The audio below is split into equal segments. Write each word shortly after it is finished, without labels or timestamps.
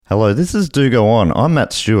Hello, this is Do Go On. I'm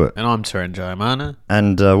Matt Stewart. And I'm Taran Jayamana.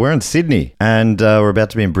 And we're in Sydney. And we're about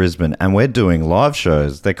to be in Brisbane. And we're doing live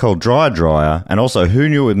shows. They're called Dryer. And also Who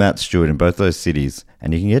Knew with Matt Stewart in both those cities.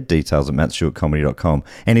 And you can get details at mattstewartcomedy.com.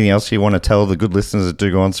 Anything else you want to tell the good listeners that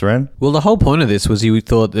Do Go On, Saran? Well, the whole point of this was you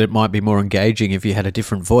thought that it might be more engaging if you had a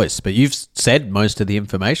different voice. But you've said most of the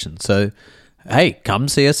information. So, hey, come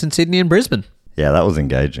see us in Sydney and Brisbane. Yeah, that was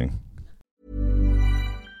engaging.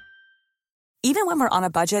 Even when we're on a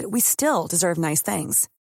budget, we still deserve nice things.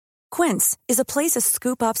 Quince is a place to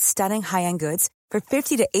scoop up stunning high-end goods for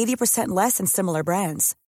 50 to 80% less than similar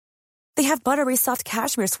brands. They have buttery soft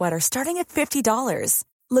cashmere sweaters starting at $50,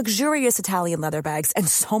 luxurious Italian leather bags, and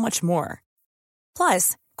so much more.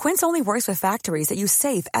 Plus, Quince only works with factories that use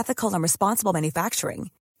safe, ethical, and responsible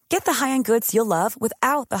manufacturing. Get the high-end goods you'll love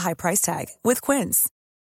without the high price tag with Quince.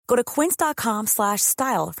 Go to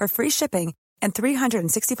quince.com/style for free shipping and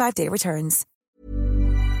 365-day returns.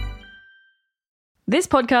 This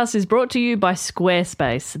podcast is brought to you by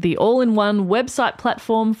Squarespace, the all-in-one website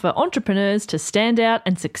platform for entrepreneurs to stand out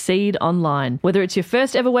and succeed online. Whether it's your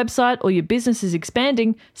first ever website or your business is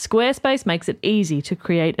expanding, Squarespace makes it easy to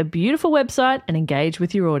create a beautiful website and engage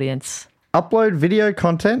with your audience. Upload video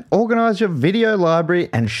content, organize your video library,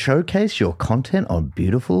 and showcase your content on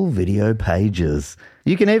beautiful video pages.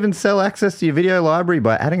 You can even sell access to your video library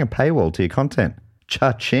by adding a paywall to your content.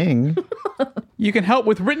 Cha-ching. You can help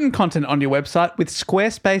with written content on your website with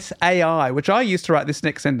Squarespace AI, which I use to write this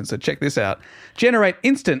next sentence, so check this out. Generate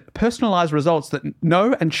instant, personalized results that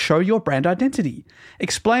know and show your brand identity.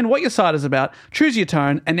 Explain what your site is about, choose your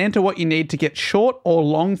tone, and enter what you need to get short or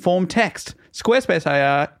long-form text. Squarespace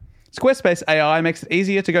AI makes it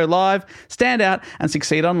easier to go live, stand out, and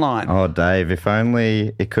succeed online. Oh, Dave, if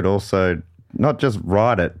only it could also not just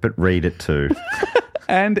write it, but read it too.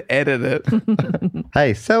 And edit it.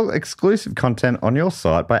 Hey, sell exclusive content on your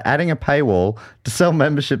site by adding a paywall to sell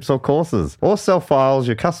memberships or courses, or sell files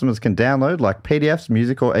your customers can download like PDFs,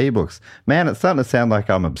 music, or ebooks. Man, it's starting to sound like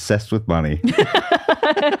I'm obsessed with money.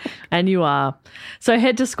 And you are. So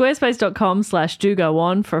head to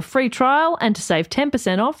squarespace.com/dogoon for a free trial and to save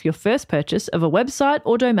 10% off your first purchase of a website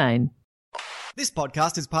or domain. This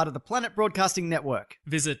podcast is part of the Planet Broadcasting Network.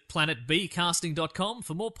 Visit planetbcasting.com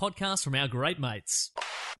for more podcasts from our great mates.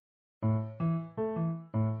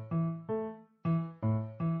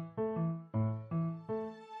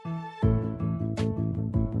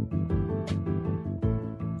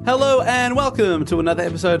 Hello and welcome to another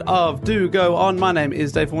episode of Do Go On. My name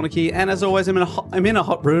is Dave Warnicky, and as always, I'm in a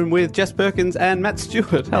hot room with Jess Perkins and Matt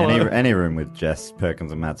Stewart. Hello. Any room with Jess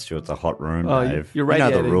Perkins and Matt Stewart's a hot room, Oh, Dave. you're You know the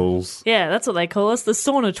radiating. rules. Yeah, that's what they call us, the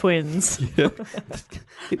sauna twins. Thank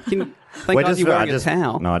God you're wearing a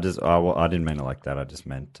towel. No, I didn't mean it like that. I just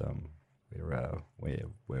meant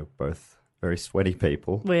we're both very sweaty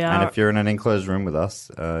people. We are. And if you're in an enclosed room with us,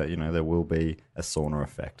 there will be a sauna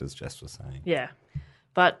effect, as Jess was saying. Yeah.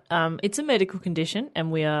 But it's a medical condition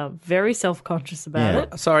and we are very self-conscious about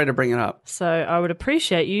it. Sorry to bring it up. So I would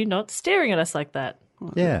appreciate you not staring at us like that.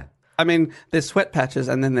 Yeah. I mean, there's sweat patches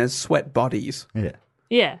and then there's sweat bodies. Yeah.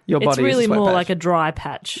 Yeah. Your it's body is a really sweat more patch. like a dry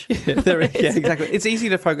patch, Yeah, exactly. It's easy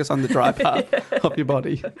to focus on the dry part of your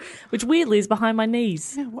body. which weirdly is behind my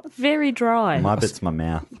knees. Very dry. My bit's my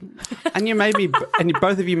mouth. And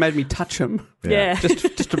both of you made me touch him. Yeah.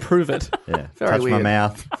 Just to prove it. Yeah. Very Touch my weird.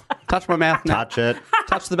 mouth. Touch my mouth now. Touch it.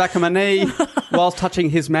 Touch the back of my knee whilst touching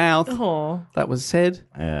his mouth. Oh, That was said.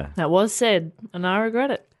 Yeah. that was said, and I regret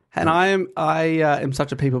it. And I am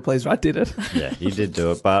such a people pleaser. I did it. Yeah, you did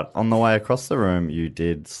do it. But on the way across the room, you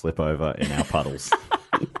did slip over in our puddles.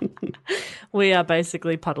 We are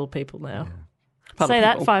basically puddle people now. Puddle Say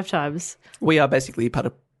people. that 5 times. We are basically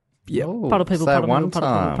puddle. Yeah. Puddle people, say it puddle one people, puddle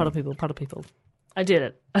people, time. puddle people, puddle people. I did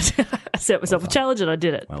it. I set myself a challenge and I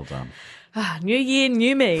did it. Well done. New year,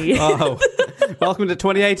 new me. Oh, welcome to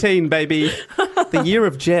 2018, baby. The year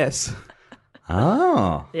of Jess,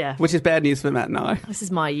 Oh. Yeah. which is bad news for Matt and I. This is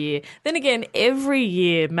my year. Then again, every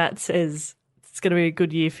year Matt says it's going to be a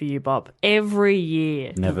good year for you, Bob. Every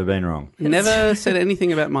year. Never been wrong. Never said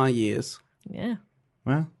anything about my years. Yeah.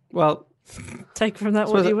 Well, Well, Take from that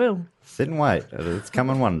what you will. sit and wait. It's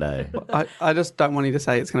coming one day. I just don't want you to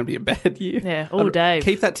say it's going to be a bad year. Yeah. Oh, Dave.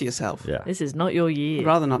 Keep that to yourself. Yeah. This is not your I'd year.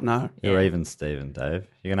 rather not know. You're even, Stephen, Dave.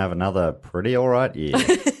 You're going to have another pretty all right year.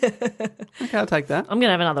 Okay, I'll take that. I'm going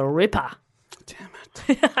to have another ripper. Damn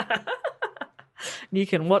it. You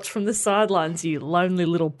can watch from the sidelines, you lonely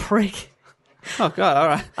little prick. Oh, God, all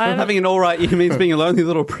right. Having an all right year means being a lonely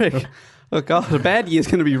little prick. Oh, God, a bad year's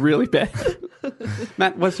going to be really bad.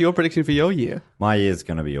 Matt, what's your prediction for your year? My year's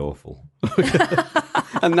going to be awful.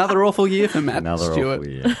 Another awful year for Matt Another Stewart.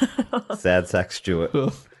 awful year. Sad sack Stewart.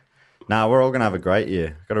 Nah, we're all going to have a great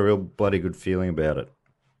year. Got a real bloody good feeling about it.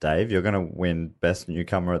 Dave, you're going to win Best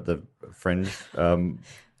Newcomer at the Fringe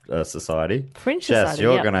Society. Fringe Jess, Society,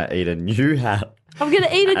 you're yeah. going to eat a new hat. I'm going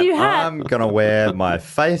to eat a new hat. I'm going to wear my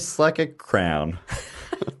face like a crown.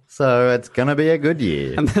 So it's going to be a good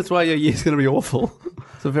year. And that's why your year's going to be awful.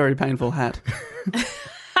 It's a very painful hat.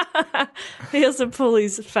 He has to pull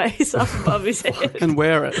his face up above his head. And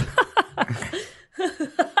wear it.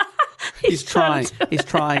 He's trying. to do He's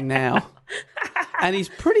trying now. And he's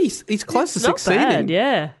close to Not succeeding. bad,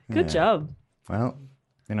 yeah. Good job. Well,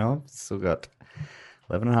 I've still got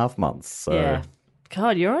 11 and a half months. So, Yeah.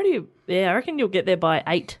 God, you're already... Yeah, I reckon you'll get there by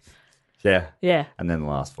 8. yeah. Yeah. And then the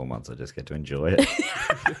last 4 months, I just get to enjoy it.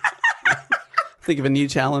 Think of a new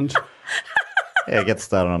challenge. Yeah, get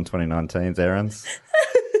started on 2019's errands.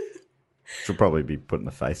 She'll probably be putting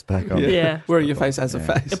the face back on. Yeah. Wearing your face as a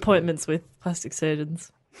face. Appointments with plastic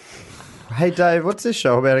surgeons. Hey, Dave, what's this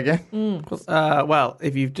show about again? Well,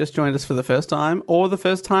 if you've just joined us for the first time or the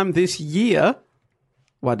first time this year,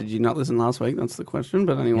 why did you not listen last week? That's the question.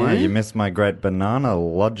 But Yeah, anyway, you missed my great banana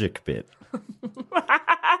logic bit.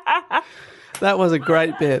 that was a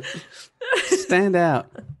great bit. Stand out.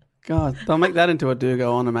 God, they'll make that into a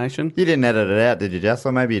Dugo animation. You didn't edit it out, did you, Jess?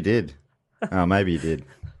 Or maybe you did. Oh, maybe you did.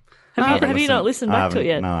 Have you not listened back to it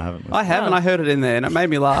yet? No, I haven't. I haven't. I heard it in there and it made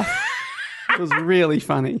me laugh. It was really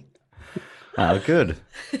funny. Oh, good.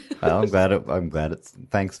 Well, I'm glad it's.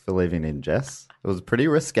 Thanks for leaving in, Jess. It was pretty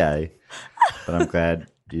risque, but I'm glad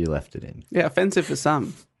you left it in. Yeah, offensive for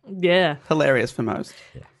some, Yeah. hilarious for most.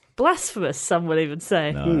 Blasphemous, some would even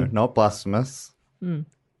say. No, not blasphemous.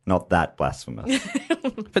 Not that blasphemous.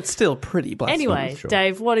 But still pretty blasphemous. Anyway, sure.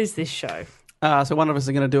 Dave, what is this show? So one of us is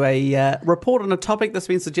going to do a report on a topic that's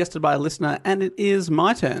been suggested by a listener, and it is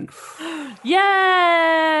my turn.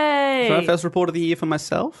 Yay! So our first report of the year for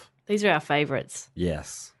myself. These are our favourites.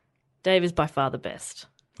 Yes. Dave is by far the best.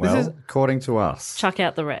 Well, is- according to us. Chuck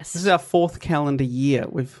out the rest. This is our 4th calendar year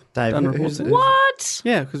we've Dave, done who's reports. this? What?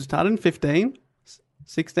 Yeah, because we started in 15,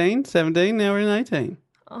 16, 17, now we're in 18.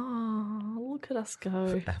 Oh, look at us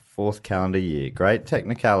go. Fourth calendar year. Great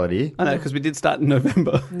technicality. I know, because we did start in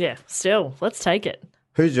November. Yeah, still, let's take it.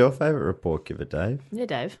 Who's your favourite report giver, Dave? Yeah,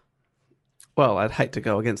 Dave. Well, I'd hate to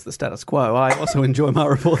go against the status quo. I also enjoy my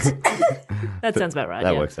reports. That sounds about right.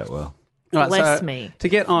 That yeah. works out well. All right, Bless so me. To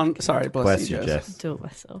get on, sorry, Bless you, Jess. Jess. Do it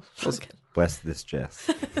myself. Bless this Jess.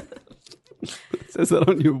 It says that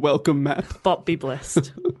on your welcome map. Bop be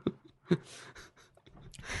blessed.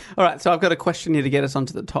 All right, so I've got a question here to get us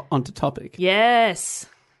onto topic. Yes.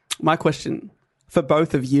 My question for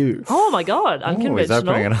both of you. Oh my God, Oh, he's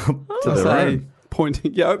opening it unconventional. up to the Say, room.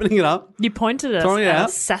 pointing, yeah, opening it up. You pointed us Throwing it out.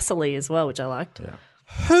 sassily as well, which I liked. Yeah.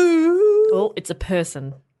 Who? Oh, it's a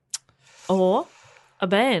person. Or a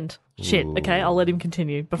band. Shit, okay, I'll let him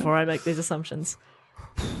continue before I make these assumptions.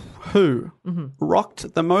 Who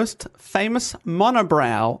rocked the most famous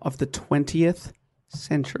monobrow of the 20th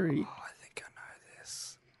century?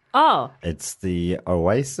 Oh, It's the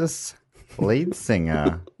Oasis lead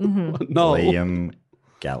singer, Noel. Liam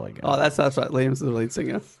Gallagher. Oh, that's right. Liam's the lead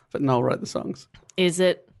singer, but Noel wrote the songs. is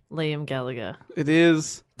it Liam Gallagher? It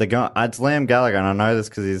is. The guy, it's Liam Gallagher, and I know this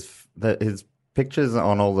because his pictures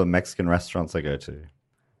on all the Mexican restaurants I go to.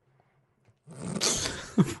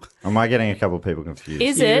 Am I getting a couple of people confused?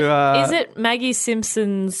 Is You, it Maggie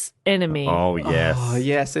Simpson's enemy? Oh, yes. Oh,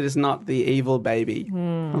 yes, it is not the evil baby.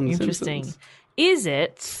 on The Interesting. Simpsons. Is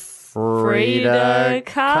it Frida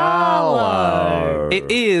Kahlo. It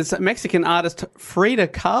is Mexican artist Frida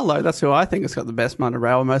Kahlo. That's who I think has got the best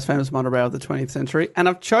monobrow, or most famous monobrow of the 20th century. And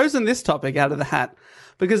I've chosen this topic out of the hat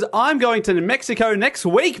because I'm going to Mexico next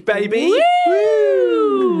week, baby.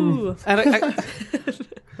 Woo!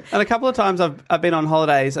 And a couple of times I've been on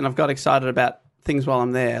holidays and I've got excited about things while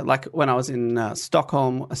I'm there. Like when I was in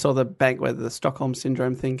Stockholm, I saw the bank where the Stockholm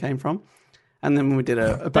Syndrome thing came from. And then when we did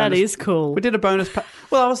a bonus... That is cool. We did a bonus...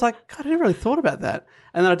 Well, I was like, God, I never really thought about that.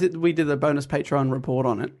 And then we did a bonus Patreon report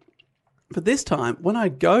on it. But this time, when I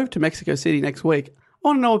go to Mexico City next week, I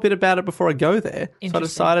want to know a bit about it before I go there. So I Interesting.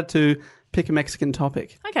 decided to pick a Mexican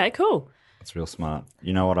topic. Okay, cool. It's real smart.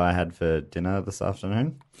 You know what I had for dinner this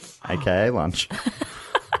afternoon? AKA lunch.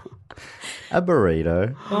 A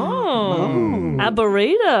burrito. Oh, a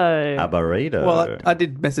burrito. A burrito. Well, I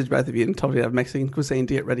did message both of you and told you to have Mexican cuisine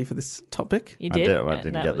to get ready for this topic. You I did. did. I And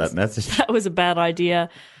didn't get was- that message. That was a bad idea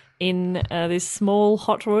in this small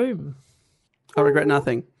hot room. I regret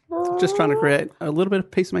nothing. Just trying to create a little bit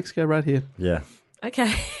of peace of Mexico right here. Yeah.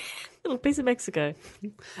 Okay, little piece of Mexico.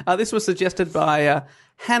 This was suggested by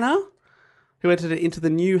Hannah, who entered it into the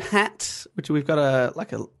new hat, which we've got a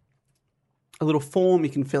little form you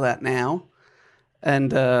can fill out now.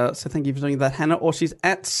 And so thank you for doing that, Hannah. Or she's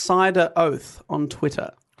at Cider Oath on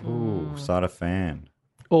Twitter. Ooh, cider fan.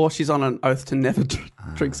 Or she's on an oath to never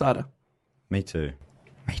drink cider. Me too.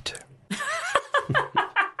 Me too.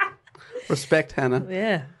 Respect, Hannah.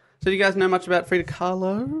 Yeah. So do you guys know much about Frida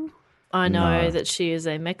Kahlo? I know No. that she is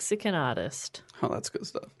a Mexican artist. Oh, that's good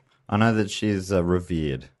stuff. I know that she's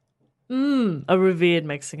revered. A revered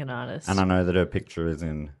Mexican artist. And I know that her picture is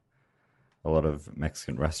in a lot of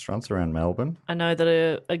Mexican restaurants around Melbourne. I know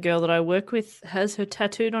that a girl that I work with has her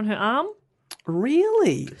tattooed on her arm.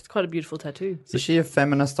 Really? It's quite a beautiful tattoo. Is she a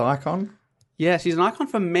feminist icon? Yeah, she's an icon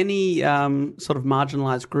for many sort of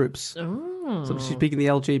marginalised groups. Oh. Sort of, she's big in the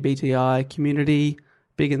LGBTI community,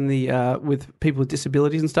 big in the with people with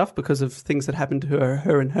disabilities and stuff because of things that happened to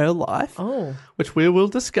her in her life, Oh, which we will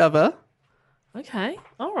discover. okay.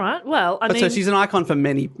 All right. Well, I But mean, so she's an icon for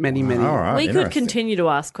many. All right. we could interesting. continue to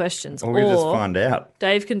ask questions, Or we just find out.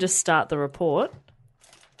 Dave can just start the report,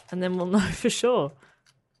 and then we'll know for sure.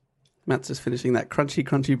 Matt's just finishing that crunchy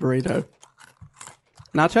burrito.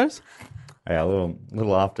 Nachos? Yeah, a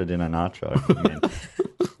little after dinner nacho.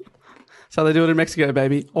 So they do it in Mexico,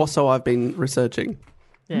 baby. Also, I've been researching.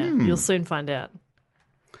 Yeah, you'll soon find out.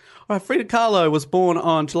 All right, Frida Kahlo was born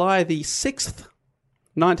on July the 6th,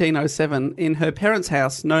 1907, in her parents'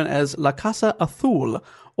 house known as La Casa Azul,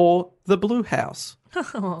 or the Blue House.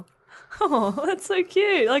 Oh, that's so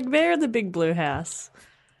cute. Like Bear in the Big Blue House.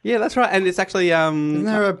 Yeah, that's right. And it's actually...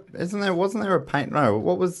 wasn't there a paint? No,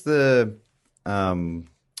 what was the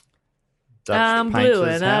Dutch Blue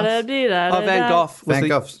painter's and house? Van Gogh. Van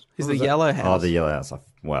Gogh's. He's what the was yellow it? house. Oh, the yellow house.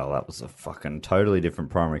 Well, that was a fucking totally different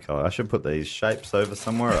primary colour. I should put these shapes over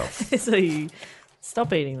somewhere else. So you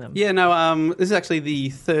stop eating them. Yeah, no, this is actually the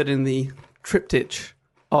third in the triptych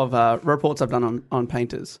of reports I've done on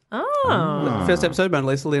painters. Oh. First episode, Mona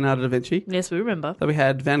Lisa, Leonardo da Vinci. Yes, we remember. Then we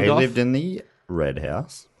had Van He Gogh. lived in the red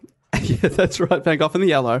house. Yeah, that's right. Van Gogh in the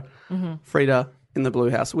yellow. Mm-hmm. Frida in the blue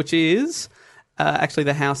house, which is actually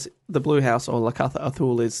the blue house, or La Casa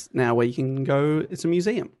Azul, is now where you can go. It's a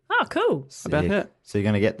museum Oh, cool. about Sick. her. So you're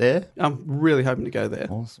going to get there? I'm really hoping to go there.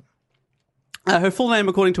 Awesome. Her full name,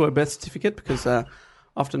 according to her birth certificate, because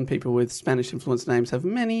often people with Spanish influenced names have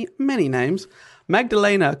many, many names.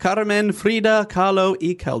 Magdalena Carmen Frida Kahlo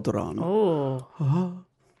y Calderon. Oh.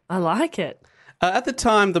 I like it. At the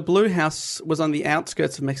time, the Blue House was on the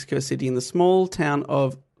outskirts of Mexico City in the small town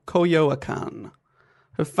of Coyoacan.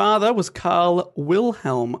 Her father was Carl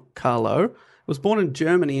Wilhelm Kahlo. Was born in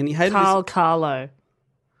Germany, and he hated Carl Carlo.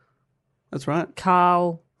 That's right.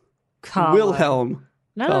 Carl Carlo. Wilhelm.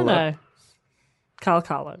 No, Carlo. no. Carl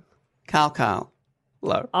Carlo. Carl.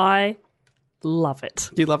 Low. I love it.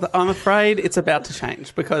 Do you love that? I'm afraid it's about to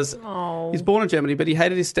change because he's born in Germany, but he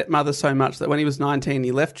hated his stepmother so much that when he was 19,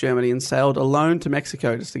 he left Germany and sailed alone to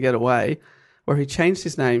Mexico just to get away, where he changed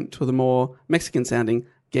his name to the more Mexican-sounding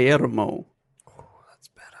Guillermo.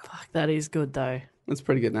 Fuck, that is good, though. That's a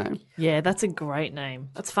pretty good name. Yeah, that's a great name.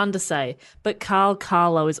 That's fun to say. But Carl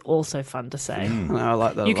Carlo is also fun to say. I know, I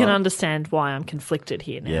like that You a can lot. understand why I'm conflicted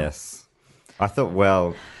here now. Yes. I thought,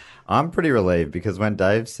 well, I'm pretty relieved because when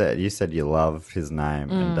Dave said, you said you love his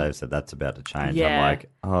name, and Dave said that's about to change. Yeah. I'm like,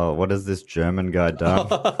 oh, what has this German guy done?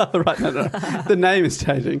 Right, no. The name is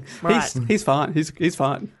changing. Right. He's fine. He's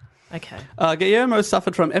fine. Okay. Guillermo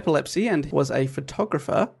suffered from epilepsy and was a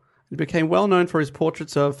photographer. He became well known for his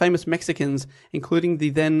portraits of famous Mexicans, including the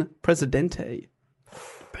then Presidente.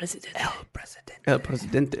 El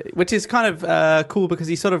Presidente, which is kind of cool because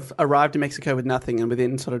he sort of arrived in Mexico with nothing, and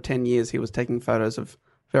within sort of 10 years he was taking photos of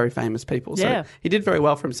very famous people. Yeah. So he did very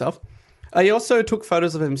well for himself. He also took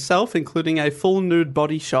photos of himself, including a full nude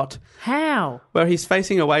body shot How? where he's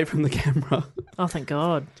facing away from the camera. Oh, thank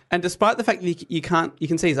God. And despite the fact that you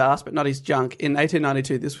can see his ass but not his junk, in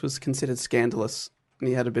 1892 this was considered scandalous, and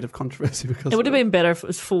he had a bit of controversy because It would have of been better if it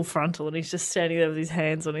was full frontal and he's just standing there with his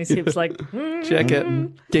hands on his hips like, Check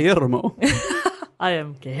it, Guillermo. I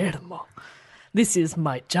am Guillermo. This is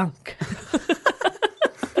my junk.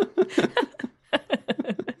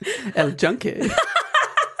 El Junkie.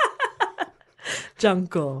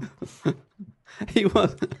 Junko. He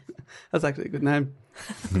was. That's actually a good name.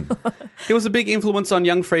 He was a big influence on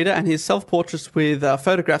young Frida, and his self-portraits with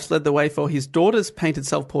photographs led the way for his daughter's painted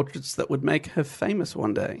self-portraits that would make her famous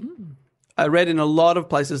one day. I read in a lot of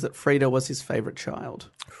places that Frida was his favourite child.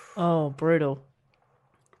 Oh, brutal.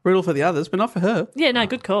 Brutal for the others, but not for her. Yeah, no,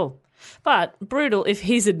 good call. But brutal if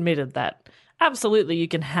he's admitted that. Absolutely, you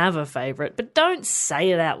can have a favourite, but don't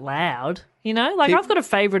say it out loud. You know, like I've got a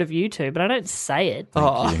favourite of you two, but I don't say it.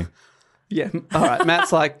 Oh, yeah. All right.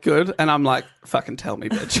 Matt's like, good, and I'm like, fucking tell me,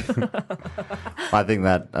 bitch. I think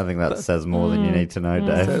that says more than you need to know,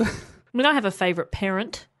 Dave. I mean, I have a favourite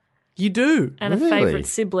parent You do. and Really? a favourite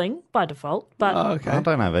sibling by default, but Oh, okay. I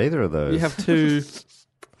don't have either of those. You have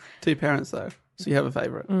two parents though, so you have a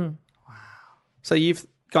favourite. Wow. So you've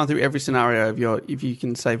gone through every scenario of if you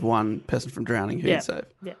can save one person from drowning, who yeah. you'd save?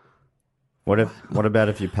 Yeah. What about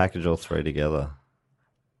if you package all three together?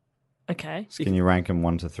 Okay. Can you rank them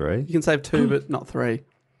 1 to 3? You can save two, but not three.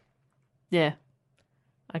 Yeah.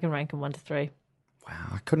 I can rank them 1 to 3. Wow,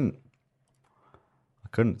 I couldn't.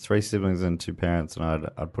 3 siblings and 2 parents, and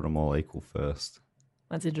I'd put them all equal first.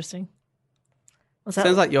 That's interesting. What's that?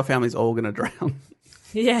 Sounds like your family's all going to drown,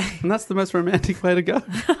 Yeah. and that's the most romantic way to go.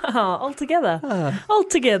 Oh, all together. All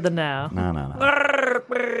together now. No.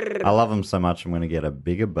 I love them so much. I'm going to get a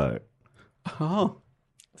bigger boat. Oh,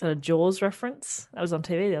 Is that a Jaws reference? That was on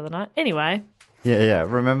TV the other night. Anyway. Yeah.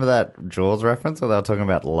 Remember that Jaws reference where they were talking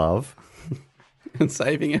about love? and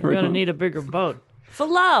saving We're everyone. going to need a bigger boat. For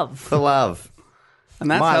love. For love. and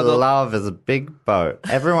that's My how the love is a big boat.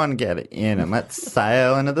 Everyone get in and let's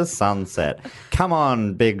sail into the sunset. Come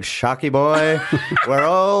on, big sharky boy. We're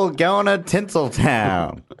all going to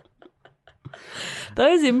Tinseltown.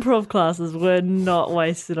 Those improv classes were not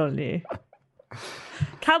wasted on you.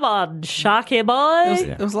 Come on, Sharky boy.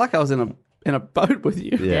 It was like I was in a boat with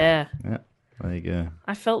you. Yeah. There you go.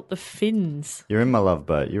 I felt the fins. You're in my love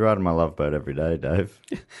boat. You're riding my love boat every day, Dave.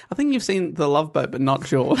 I think you've seen The Love Boat, but not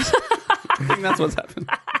Jaws. I think that's what's happened.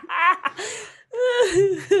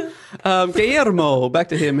 Guillermo, back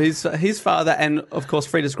to him. His father and, of course,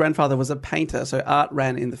 Frida's grandfather was a painter, so art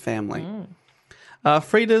ran in the family.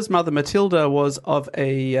 Frida's mother, Matilda, was of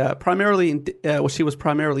she was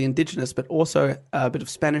primarily indigenous, but also a bit of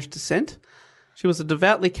Spanish descent. She was a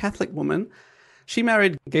devoutly Catholic woman. She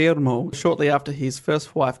married Guillermo shortly after his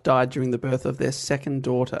first wife died during the birth of their second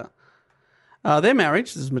daughter. Their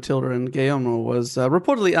marriage, this is Matilda and Guillermo, was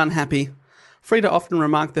reportedly unhappy. Frida often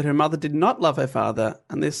remarked that her mother did not love her father,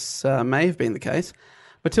 and this may have been the case.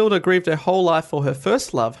 Matilda grieved her whole life for her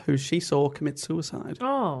first love, who she saw commit suicide.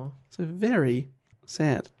 Oh. So very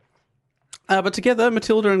sad. But together,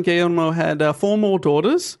 Matilda and Guillermo had 4 more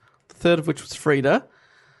daughters, the third of which was Frida.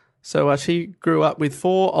 So she grew up with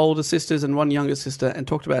 4 older sisters and 1 younger sister, and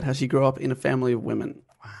talked about how she grew up in a family of women.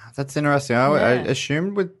 That's interesting. I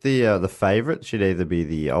assumed with the favourite, she'd either be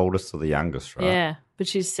the oldest or the youngest, right? Yeah. But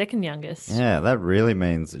she's second youngest. Yeah, that really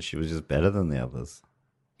means that she was just better than the others.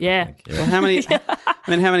 Yeah. Well, how many? How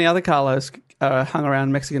many other Carlos hung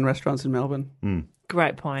around Mexican restaurants in Melbourne?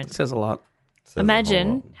 Great point. It says a lot. Says a whole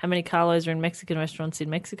Imagine lot. how many Carlos are in Mexican restaurants in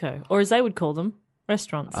Mexico, or as they would call them,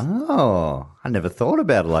 restaurants. Oh, I never thought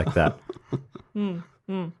about it like that.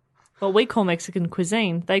 What we call Mexican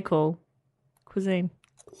cuisine, they call cuisine.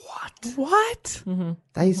 What?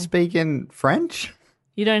 They speak in French?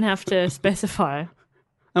 You don't have to specify.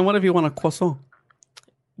 And what if you want a croissant?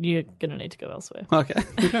 You're going to need to go elsewhere. Okay,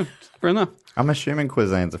 fair enough. I'm assuming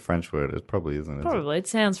cuisine's a French word. It probably isn't. Is it? Probably. It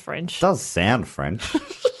sounds French. It does sound French.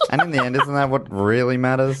 And in the end, isn't that what really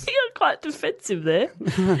matters? You got quite defensive there.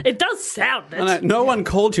 It does sound it. I know, no one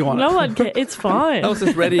called you on it. No one cares. It's fine. I was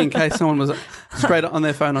just ready in case someone was straight on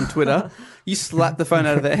their phone on Twitter. You slapped the phone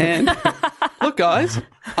out of their hand. Look, guys,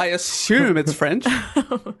 I assume it's French.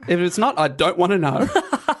 If it's not, I don't want to know.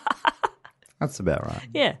 That's about right.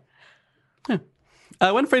 Yeah.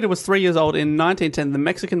 When Frida was 3 years old in 1910, the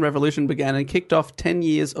Mexican Revolution began and kicked off 10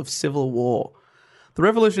 years of civil war. The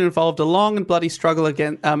revolution involved a long and bloody struggle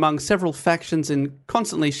among several factions in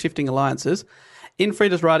constantly shifting alliances. In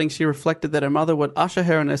Frida's writing, she reflected that her mother would usher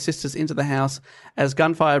her and her sisters into the house as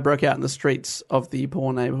gunfire broke out in the streets of the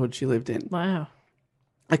poor neighbourhood she lived in. Wow.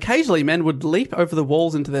 Occasionally, men would leap over the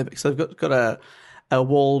walls into their... So they've got a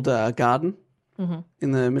walled garden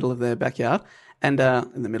in the middle of their backyard. And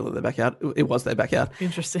in the middle of their backyard, it was their backyard.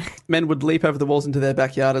 Interesting. Men would leap over the walls into their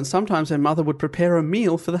backyard, and sometimes her mother would prepare a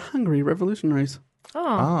meal for the hungry revolutionaries.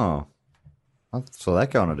 Oh. I saw that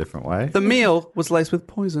going a different way. The meal was laced with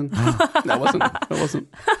poison. No, it wasn't.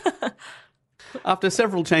 After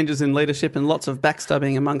several changes in leadership and lots of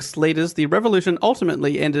backstabbing amongst leaders, the revolution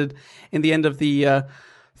ultimately ended in the end of the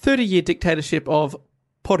 30-year dictatorship of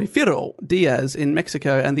Porfirio Diaz in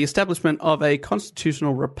Mexico and the establishment of a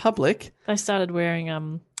constitutional republic. They started wearing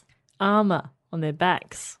armour on their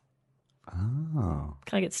backs. Oh.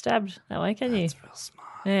 Can't get stabbed that way, can you? That's real smart.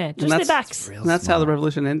 Yeah, just their backs. And that's how the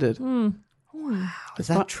revolution ended. Is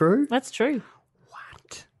that true? That's true.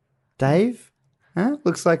 Dave? Huh?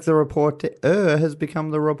 Looks like the reporter has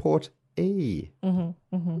become the reportee. Oh,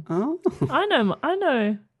 I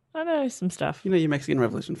know some stuff. you know your Mexican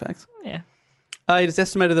revolution facts. Yeah. It is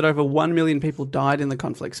estimated that over 1 million people died in the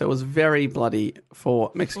conflict, so it was very bloody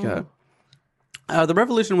for Mexico. The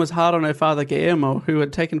revolution was hard on her father Guillermo, who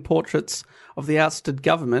had taken portraits of the ousted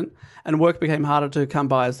government, and work became harder to come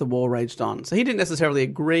by as the war raged on. So he didn't necessarily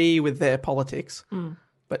agree with their politics,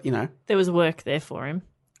 but, you know. There was work there for him.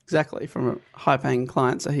 Exactly, from a high-paying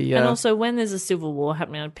client. So he And also, when there's a civil war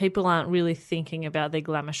happening, people aren't really thinking about their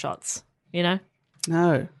glamour shots, you know?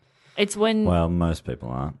 No. It's when... Well, most people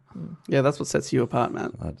aren't. Yeah, that's what sets you apart,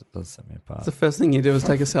 Matt. That does set me apart. The first thing you do is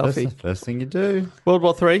take a That's the selfie. first thing you do. World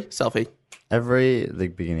War III, selfie.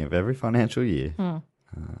 The beginning of every financial year,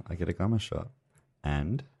 I get a glamour shot.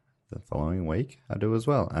 And the following week, I do as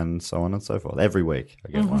well. And so on and so forth. Every week,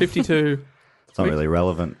 I get one. 52. It's not really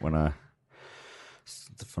relevant when the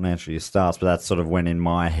financial year starts, but that's sort of when in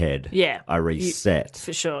my head Yeah. I reset.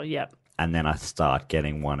 For sure, yep. And then I start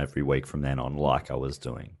getting one every week from then on, like I was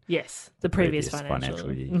doing Yes, the previous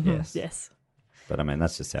financial year. Mhm. Yes. Yes, But I mean,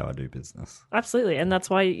 that's just how I do business. absolutely. And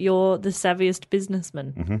that's why you're the savviest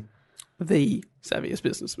businessman. The savviest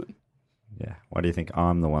businessman. Yeah. Why do you think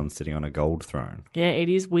I'm the one sitting on a gold throne? Yeah, it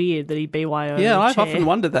is weird that he BYO. Yeah, I've chair. often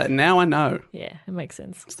wondered that. Now I know. Yeah, it makes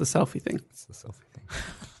sense. It's the selfie thing. It's the selfie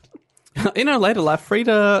thing. In her later life,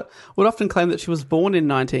 Frida would often claim that she was born in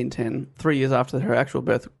 1910, 3 years after her actual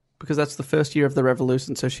birth, because that's the first year of the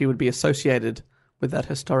revolution, so she would be associated with that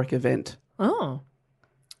historic event. Oh,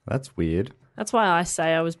 That's weird. that's why I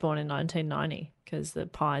say I was born in 1990, because the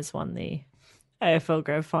Pies won the AFL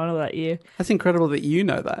Grand Final that year. That's incredible that you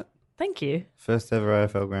know that. Thank you. First ever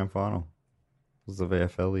AFL Grand Final. Was the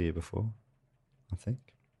VFL the year before, I think.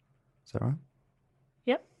 Is that right?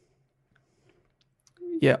 Yep.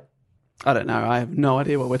 Yeah. I don't know. I have no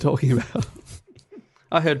idea what we're talking about.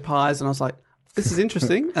 I heard pies and I was like, this is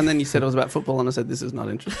interesting. And then you said it was about football and I said, this is not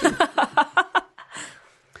interesting.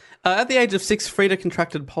 At the age of 6, Frida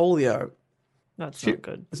contracted polio. That's not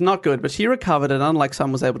good. It's not good, but she recovered and unlike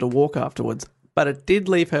some was able to walk afterwards. But it did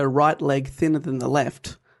leave her right leg thinner than the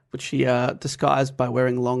left, which she disguised by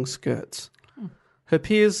wearing long skirts. Her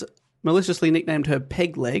peers maliciously nicknamed her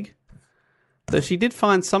peg leg, though she did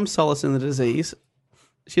find some solace in the disease.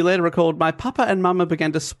 She later recalled, "My papa and mama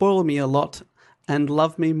began to spoil me a lot and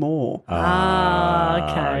love me more."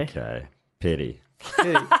 Okay. Okay. Pity.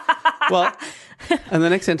 Well, and the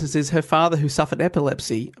next sentence is, her father, who suffered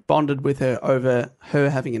epilepsy, bonded with her over her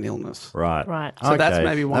having an illness. Right. Right. So that's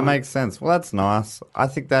maybe why. That makes sense. Well, that's nice. I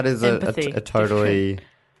think that is Empathy. a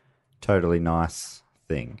totally nice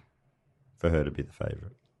thing for her to be the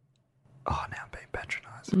favourite. Oh, now I'm being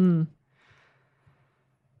patronising.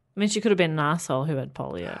 I mean, she could have been an asshole who had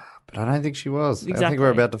polio. But I don't think she was. I think Exactly. we're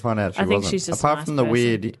about to find out she I think wasn't. she's just a Apart nice from the person.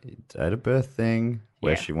 weird date of birth thing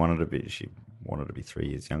where Yeah. she wanted to be 3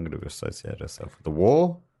 years younger to associate herself with the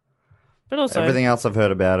war. But also, Everything else I've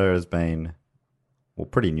heard about her has been, well,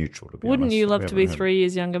 pretty neutral, to be honest. wouldn't you love We to be haven't heard- 3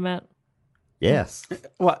 years younger, Matt? Yes.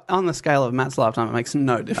 Well, on the scale of Matt's lifetime, it makes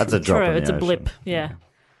no difference. That's a drop True, in the it's a blip. ocean. Yeah.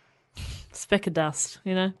 Speck of dust,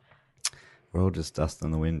 you know? We're all just dust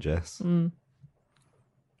in the wind, Jess.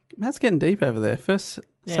 Matt's getting deep over there. First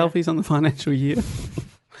Yeah. selfies on the financial year.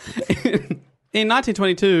 In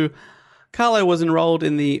 1922, Carlo was enrolled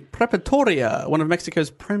in the Preparatoria, one of Mexico's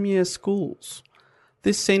premier schools.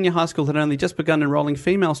 This senior high school had only just begun enrolling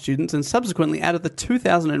female students, and subsequently, out of the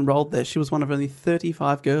 2,000 enrolled there, she was one of only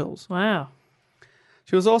 35 girls. Wow.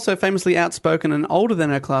 She was also famously outspoken and older than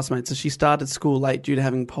her classmates, as she started school late due to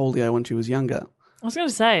having polio when she was younger. I was going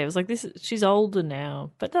to say, it was like, she's older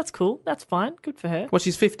now, but that's cool. That's fine. Good for her. Well,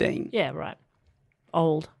 she's 15. Yeah, right.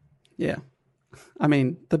 Old. Yeah. I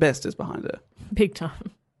mean, the best is behind her. Big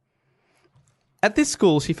time. At this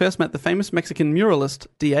school, she first met the famous Mexican muralist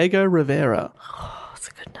Diego Rivera. That's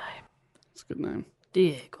a good name. That's a good name.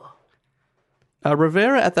 Diego.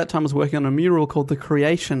 Rivera at that time was working on a mural called The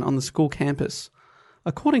Creation on the school campus.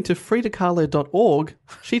 According to FridaKahlo.org,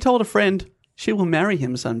 she told a friend she will marry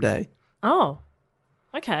him someday. Oh,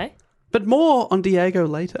 okay. But more on Diego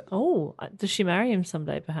later. Oh, does she marry him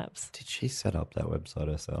someday, perhaps? Did she set up that website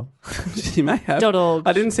herself? She may have. .org.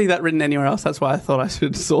 I didn't see that written anywhere else. That's why I thought I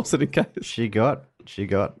should source it in case. She got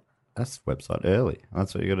that's website early.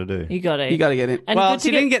 That's what you got to do. You got it. You got to get in. And Well, good to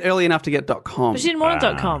she didn't get early enough to get .com. But she didn't want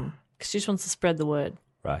a .com because she just wants to spread the word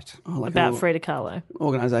Right. Oh, like about a Frida Kahlo.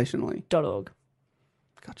 organizationally. .org.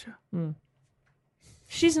 Gotcha.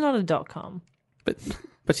 She's not a .com.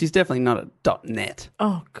 But she's definitely not a .net.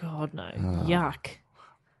 Oh, God, no. Yuck.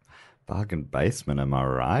 Bargain basement, am I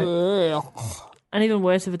right? And even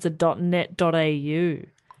worse if it's a .net.au.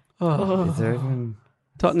 Is there even...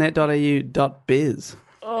 .net.au.biz.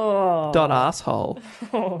 Oh. .asshole.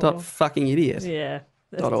 .fucking idiot. Yeah.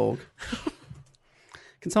 .org.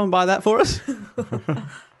 Can someone buy that for us?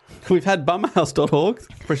 We've had bumhouse.org.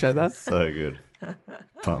 Appreciate that. So good.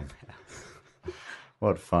 Bum.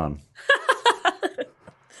 What fun.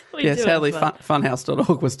 What are you Yeah, doing, sadly, Fun?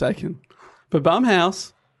 funhouse.org was taken. But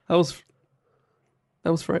Bumhouse, that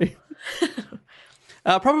was free.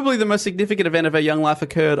 Probably the most significant event of her young life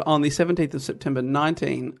occurred on the 17th of September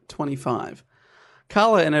 1925.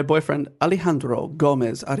 Carla and her boyfriend Alejandro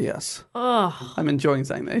Gomez Arias. Oh, I'm enjoying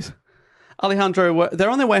saying these. Alejandro, they're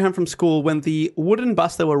on their way home from school when the wooden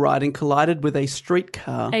bus they were riding collided with a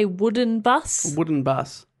streetcar. a wooden bus? Wooden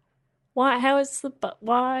bus. Why? How is the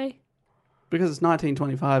why? Because it's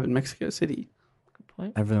 1925 in Mexico City. Good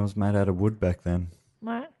point. Everything was made out of wood back then.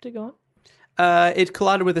 Right, to go on. It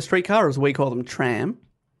collided with a streetcar, as we call them, tram.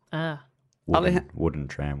 Ah. Wooden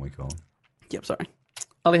tram, we call them. Yep, sorry.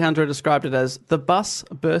 Alejandro described it as the bus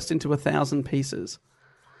burst into 1,000 pieces.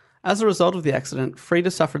 As a result of the accident,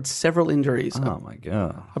 Frida suffered several injuries. Oh, my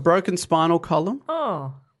God. A broken spinal column,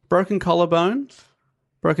 Oh. broken collarbone,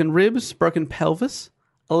 broken ribs, broken pelvis,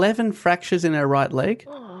 11 fractures in her right leg,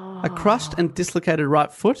 a crushed and dislocated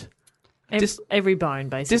right foot, Every bone,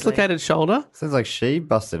 basically. dislocated shoulder, Sounds like she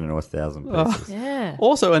busted into 1,000 pieces. Yeah.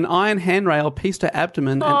 also an iron handrail pieced her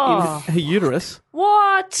abdomen and in her uterus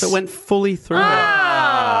What? that went fully through her.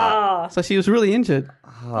 Ah. So she was really injured.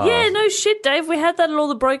 Yeah, no shit, Dave. We had that in all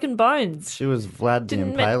the broken bones. She was Vlad the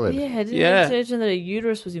Impaler. Didn't Yeah. mention that her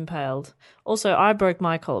uterus was impaled. Also, I broke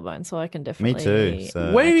my collarbone, so I can definitely. Me too,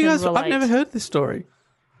 so- Where I are you can guys? I've relate. never heard this story.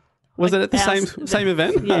 Was Like it at the ours- same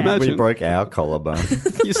event? Yeah. I We imagine. broke our collarbone.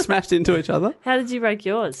 You smashed into each other. How did you break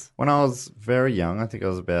yours? When I was very young, I think I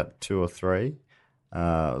was about 2 or 3,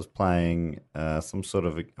 I was playing some sort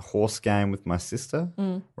of a horse game with my sister,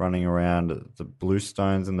 running around the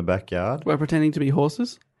Bluestones in the backyard. We're pretending to be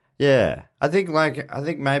horses. Yeah, I think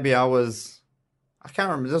maybe I can't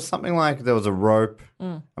remember. There was something like there was a rope,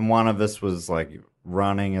 and one of us was like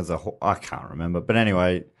running as a I can't remember. But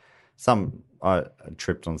anyway, I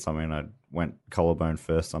tripped on something and I went collarbone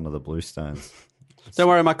first under the Bluestones. Don't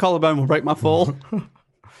worry, my collarbone will break my fall.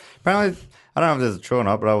 Apparently, I don't know if this is true or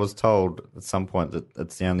not, but I was told at some point that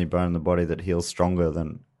it's the only bone in the body that heals stronger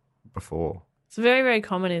than before. It's very, very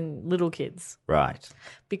common in little kids Right.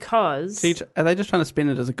 because Are they just trying to spin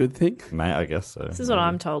it as a good thing? Mate, I guess so. this is what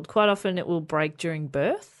I'm told. Quite often it will break during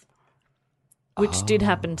birth, which did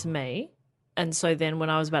happen to me. And so then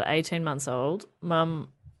when I was about 18 months old, Mum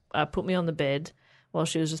put me on the bed while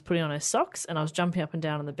she was just putting on her socks, and I was jumping up and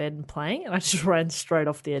down on the bed and playing, and I just ran straight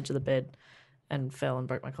off the edge of the bed and fell and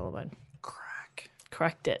broke my collarbone.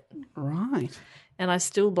 Cracked it. Right. And I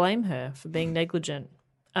still blame her for being negligent.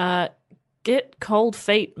 Get cold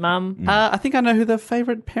feet, Mum. I think I know who the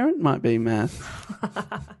favourite parent might be, Matt.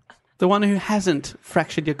 The one who hasn't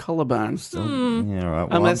fractured your collarbone. Yeah, right. Well,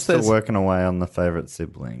 I'm Unless still there's- working away on the favourite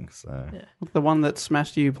sibling, so... The one that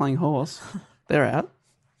smashed you playing horse. They're out.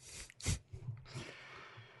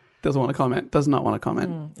 Doesn't want to comment. Does not want to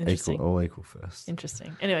comment. Interesting. All equal first.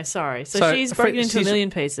 Interesting. Anyway, sorry. So, So, she's broken into a she's-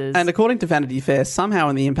 million pieces. And according to Vanity Fair, somehow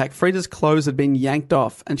in the impact, Frida's clothes had been yanked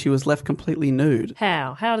off and she was left completely nude.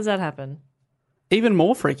 How? How does that happen? Even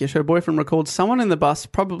more freakish, her boyfriend recalled someone in the bus,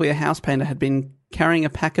 probably a house painter, had been carrying a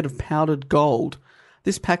packet of powdered gold.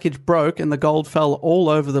 This package broke and the gold fell all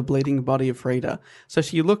over the bleeding body of Frida. So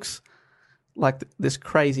she looks like this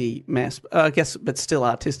crazy mess, I guess, but still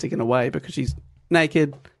artistic in a way because she's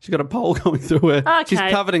naked. She's got a pole going through her. Okay. She's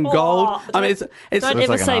covered in gold. Oh, I mean, it's Don't looks ever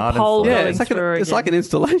like an say art pole installation. yeah, going it's like through it's like an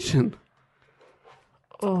installation.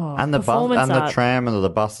 Oh, And the bus performance and the art. tram and the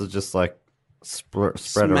bus is just like spread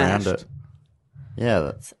around Smashed. it.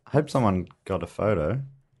 Yeah, I hope someone got a photo.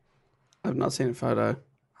 I've not seen a photo.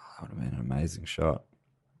 That would have been an amazing shot.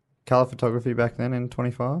 Colour photography back then in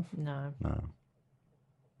 25? No, No.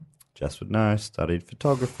 Jess would know. Studied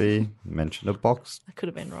photography. Mentioned a box I could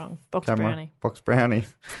have been wrong. Box camera. brownie. Box brownie.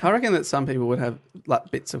 I reckon that some people would have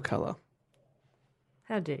like bits of colour.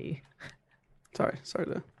 How dare you? Sorry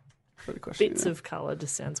to question. Bits of colour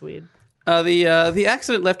just sounds weird. The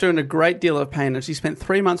accident left her in a great deal of pain, and she spent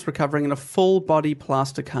 3 months recovering in a full body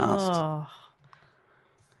plaster cast. Oh,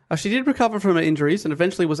 She did recover from her injuries and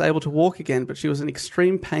eventually was able to walk again, but she was in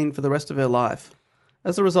extreme pain for the rest of her life.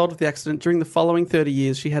 As a result of the accident, during the following 30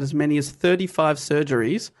 years, she had as many as 35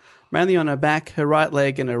 surgeries, mainly on her back, her right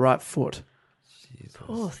leg, and her right foot.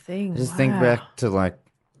 poor thing. Just wow. think back to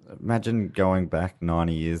imagine going back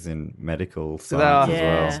 90 years in medical So, science Yeah.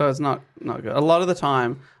 as well. so it's not good. A lot of the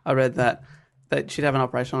time, I read that she'd have an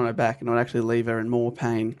operation on her back and it would actually leave her in more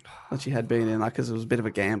pain than she had been in, because it was a bit of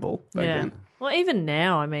a gamble back Yeah. then. Well, even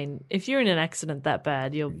now, I mean, if you're in an accident that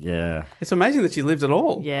bad, you're Yeah. It's amazing that she lived at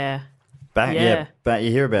all. yeah. Back, Yeah. But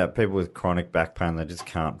you hear about people with chronic back pain, they just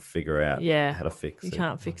can't figure out Yeah. how to fix You it.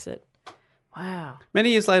 can't fix it. Wow.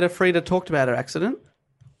 Many years later, Frida talked about her accident.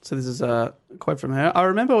 So this is a quote from her. I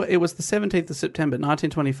remember it was the 17th of September,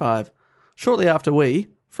 1925. Shortly after we,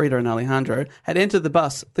 Frida and Alejandro, had entered the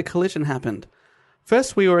bus, the collision happened.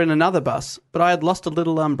 First we were in another bus, but I had lost a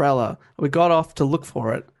little umbrella. We got off to look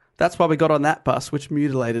for it. That's why we got on that bus, which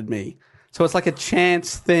mutilated me. So it's like a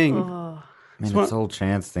chance thing. I mean, it's all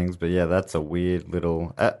chance things, but yeah, that's a weird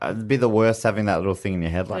little... it'd be the worst having that little thing in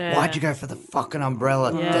your head, like, Yeah. why'd you go for the fucking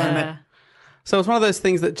umbrella? Damn it. So it's one of those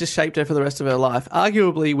things that just shaped her for the rest of her life,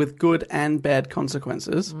 arguably with good and bad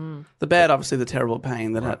consequences. The bad, obviously, the terrible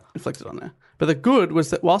pain that had inflicted on her. But the good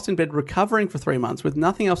was that whilst in bed recovering for 3 months with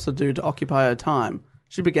nothing else to do to occupy her time,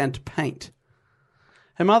 she began to paint.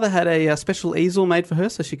 Her mother had a special easel made for her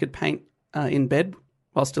so she could paint in bed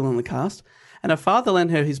while still in the cast. And her father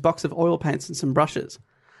lent her his box of oil paints and some brushes.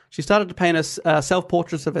 She started to paint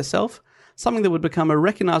self-portraits of herself, something that would become a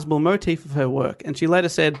recognisable motif of her work. And she later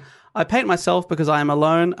said, I paint myself because I am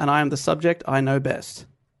alone and I am the subject I know best.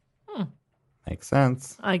 Makes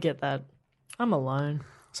sense. I get that. I'm alone.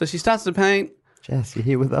 So she starts to paint. Jess, you're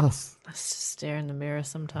here with us. I just stare in the mirror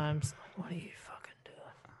sometimes. What are you fucking doing?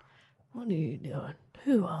 What are you doing?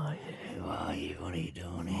 Who are you? Who are you? What are you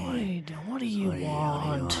doing here? What are you doing? What do you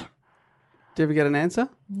want? Do you ever get an answer?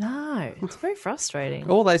 No, it's very frustrating.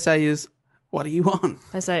 All they say is, what do you want?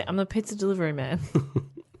 They say, I'm the pizza delivery man.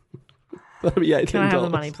 That'll be $18. Can I have the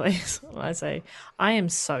money, please? I say, I am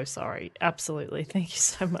so sorry. Absolutely. Thank you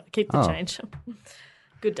so much. Keep the change.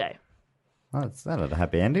 Good day. Oh, is that a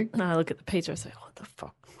happy ending? And I look at the pizza and say, what the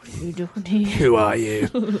fuck? What are you doing here? Who are you?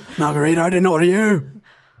 Margarita, I didn't order you.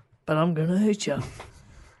 But I'm going to eat you.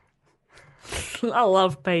 I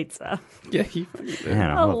love pizza. Yeah, you fucking do. Man,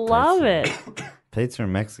 I love pizza. it. Pizza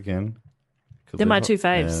and Mexican. They're my two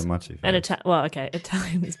faves. Yeah, they're my two faves. And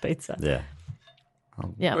Italian is pizza. Yeah.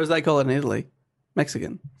 Yeah. Or as they call it in Italy,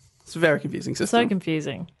 Mexican. It's a very confusing system. So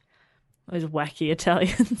confusing. Those wacky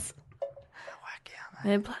Italians.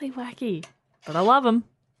 They're bloody wacky. But I love them.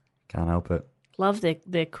 Can't help it. Love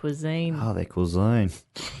their cuisine. Oh, they're cuisine.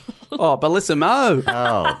 Oh, bellissimo.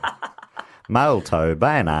 Oh. Molto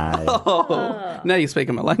bene. Now you're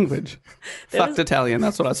speaking my language. Fucked Italian,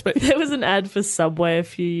 that's what I speak. There was an ad for Subway a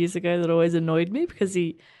few years ago that always annoyed me because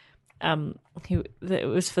it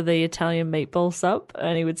was for the Italian meatball sub,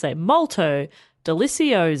 and he would say molto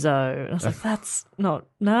delicioso. And I was like, that's not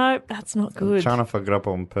good. Trying to fuck it up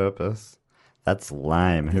on purpose. That's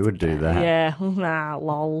lame. Who would do that? Yeah, nah,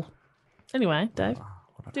 lol. Anyway, Dave,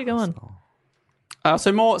 do go on.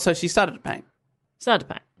 So she started to paint. Started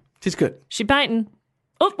to paint. She's good. She painting.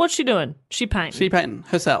 Oh, what's she doing? She painting. She painting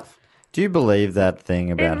herself. Do you believe that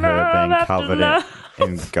thing about her being covered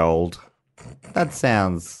in gold? That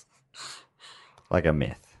sounds like a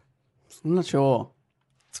myth. I'm not sure.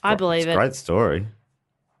 I believe It's a it. great story.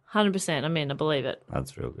 100%. I'm in. I believe it.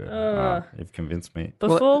 That's real good. Ah, you've convinced me.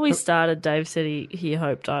 Before we started, Dave said he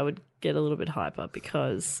hoped I would get a little bit hyper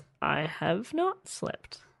because I have not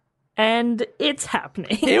slept. And it's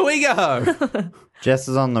happening. Here we go. Jess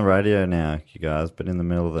is on the radio now, you guys, but in the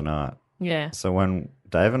middle of the night. Yeah. So when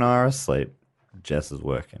Dave and I are asleep, Jess is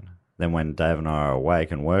working. Then when Dave and I are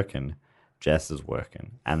awake and working, Jess is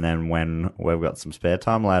working. And then when we've got some spare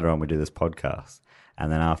time later on, we do this podcast.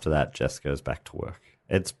 And then after that, Jess goes back to work.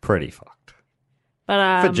 It's pretty fucked.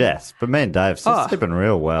 But For Jess. But me and Dave still sleeping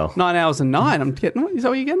real well. 9 hours and 9. I'm getting. Is that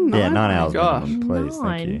what you're getting? 9? Yeah, 9 hours. Gosh. minimum, please, thank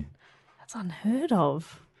 9? you. That's unheard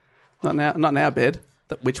of. Not in our bed,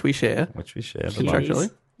 which we share. Which we share. but Contractually.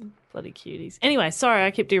 Bloody cuties. Anyway, sorry, I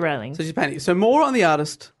keep derailing. So she's painting. So more on the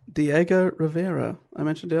artist, Diego Rivera, I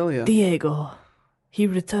mentioned earlier. Diego, he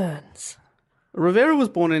returns. Rivera was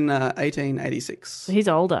born in 1886. So he's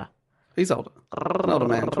older. He's older. An older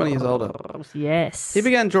man, 20 years older. Yes. He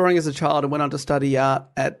began drawing as a child and went on to study art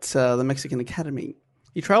at the Mexican Academy.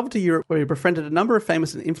 He travelled to Europe where he befriended a number of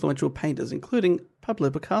famous and influential painters, including Pablo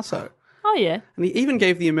Picasso. Oh, yeah. And he even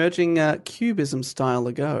gave the emerging Cubism style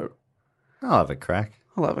a go. I'll have a crack.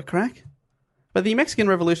 I'll have a crack. But the Mexican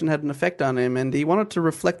Revolution had an effect on him, and he wanted to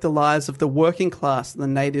reflect the lives of the working class and the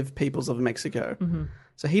native peoples of Mexico. Mm-hmm.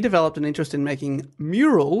 So he developed an interest in making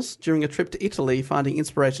murals during a trip to Italy, finding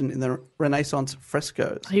inspiration in the Renaissance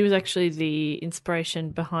frescoes. He was actually the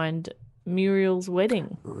inspiration behind Muriel's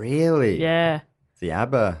wedding. Really? Yeah. The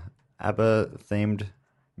ABBA-themed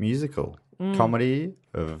musical. Comedy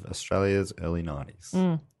of Australia's early 90s.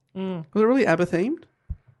 Was it really ABBA-themed?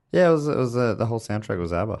 Yeah, it was the whole soundtrack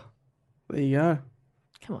was ABBA. There you go.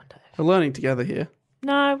 Come on, Dave. We're learning together here.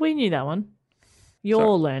 No, we knew that one.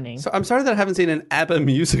 You're learning. So I'm sorry that I haven't seen an ABBA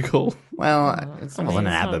musical, Well, it's not an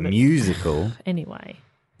it's ABBA not a bit- musical. Anyway,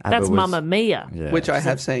 ABBA that's was- Mamma Mia, Yeah. which I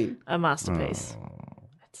have seen. a masterpiece.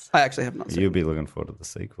 Yes. I actually have not seen You'll it. be looking forward to the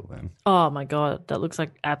sequel then. Oh my god, that looks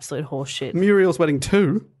like absolute horseshit. Muriel's Wedding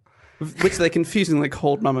 2, which they confusingly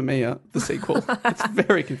called Mamma Mia, the sequel. It's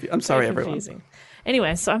very confusing. I'm sorry, everyone. Confusing.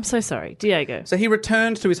 Anyway, so I'm so sorry, Diego. So he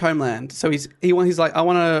returned to his homeland. So he's like, I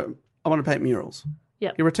want to paint murals.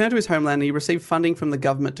 Yep. He returned to his homeland and he received funding from the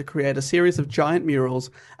government to create a series of giant murals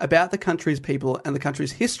about the country's people and the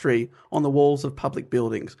country's history on the walls of public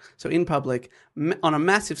buildings. So in public, on a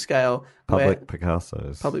massive scale, Public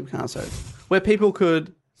Picassos. public Picassos, where people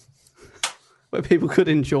could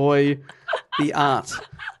enjoy the art.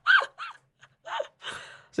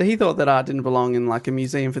 So he thought that art didn't belong in like a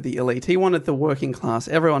museum for the elite. He wanted the working class,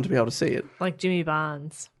 everyone to be able to see it. Like Jimmy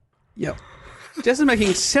Barnes. Yep. Jess is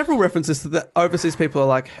making several references to the overseas people are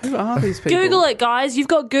like, who are these people? Google it, guys. You've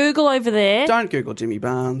got Google over there. Don't Google Jimmy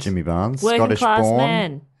Barnes. Jimmy Barnes, Working Scottish class born.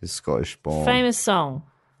 man. He's Scottish born. Famous song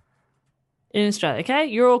in Australia. Okay,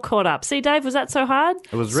 you're all caught up. See, Dave, was that so hard?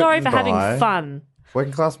 It was Sorry written for having by- fun.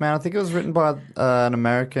 Working Class Man. I think it was written by an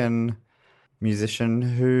American musician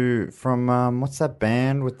who from what's that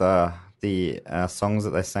band with the songs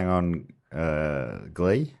that they sang on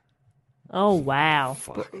Glee? Oh wow.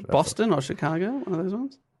 Boston or Chicago? One of those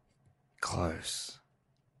ones? Close.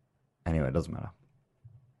 Anyway, it doesn't matter.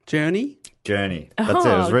 Journey? Journey. That's it. It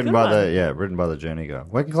was Oh, written good. written by the Journey guy.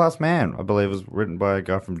 Working Class Man, I believe, was written by a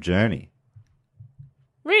guy from Journey.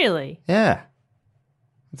 Really? Yeah.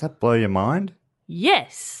 Does that blow your mind?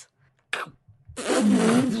 Yes.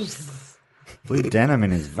 Blue denim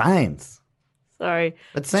in his veins. Sorry.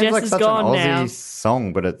 It seems Jess like is such an gone Aussie now.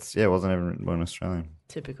 song, but it wasn't even written by an Australian.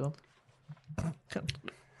 Typical.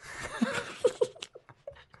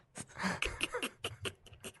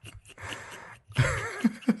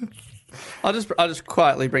 I'll just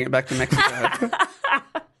quietly bring it back to Mexico.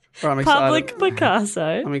 Where I'm excited. Public Picasso.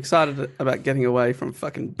 I'm excited about getting away from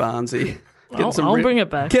fucking Barnsey. I'll bring it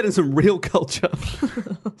back. Getting some real culture.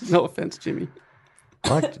 No offense, Jimmy.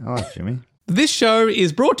 I like Jimmy. This show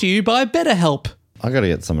is brought to you by BetterHelp. I got to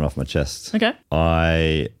get something off my chest. Okay.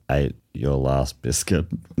 I ate your last biscuit.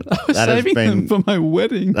 I was saving them for my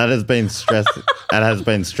wedding. That has been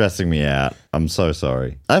stressing me out. I'm so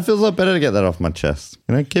sorry. It feels a lot better to get that off my chest.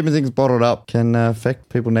 You know, keeping things bottled up can affect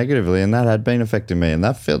people negatively, and that had been affecting me. And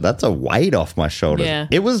that's a weight off my shoulders. Yeah.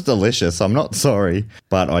 It was delicious. I'm not sorry,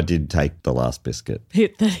 but I did take the last biscuit.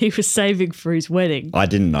 That he was saving for his wedding. I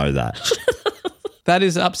didn't know that. That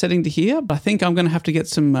is upsetting to hear, but I think I'm going to have to get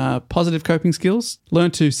some positive coping skills,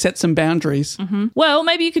 learn to set some boundaries. Well,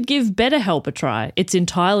 maybe you could give BetterHelp a try. It's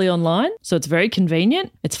entirely online, so it's very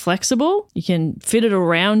convenient. It's flexible. You can fit it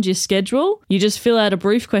around your schedule. You just fill out a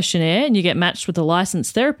brief questionnaire and you get matched with a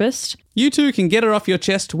licensed therapist. You too can get it off your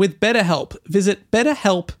chest with BetterHelp. Visit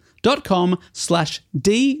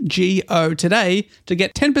betterhelp.com/DGO today to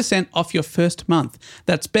get 10% off your first month.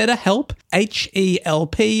 That's BetterHelp,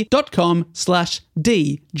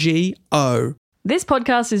 HELP.com/DGO. This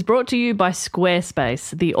podcast is brought to you by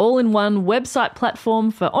Squarespace, the all-in-one website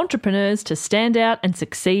platform for entrepreneurs to stand out and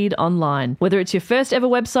succeed online. Whether it's your first ever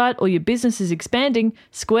website or your business is expanding,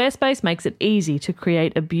 Squarespace makes it easy to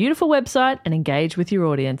create a beautiful website and engage with your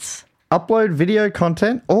audience. Upload video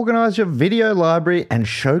content, organize your video library, and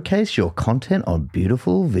showcase your content on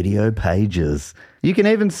beautiful video pages. You can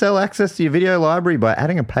even sell access to your video library by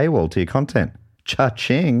adding a paywall to your content.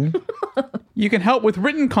 Cha-ching. You can help with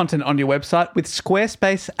written content on your website with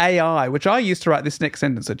Squarespace AI, which I use to write this next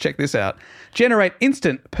sentence, so check this out. Generate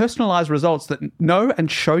instant, personalized results that know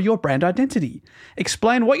and show your brand identity.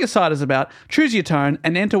 Explain what your site is about, choose your tone,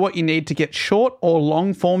 and enter what you need to get short or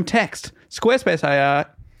long-form text. Squarespace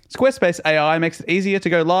AI makes it easier to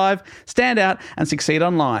go live, stand out, and succeed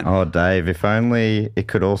online. Oh, Dave, if only it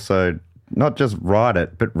could also not just write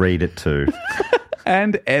it, but read it too.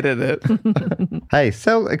 And edit it. Hey,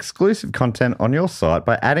 sell exclusive content on your site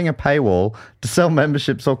by adding a paywall to sell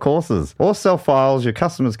memberships or courses, or sell files your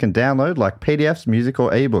customers can download like PDFs, music,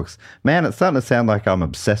 or ebooks. Man, it's starting to sound like I'm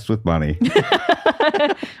obsessed with money.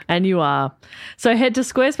 And you are. So head to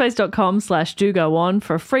squarespace.com/dogoon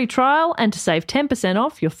for a free trial and to save 10%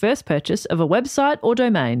 off your first purchase of a website or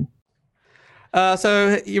domain.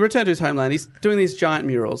 So he returned to his homeland. He's doing these giant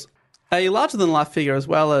murals. A larger-than-life figure as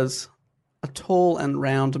well as a tall and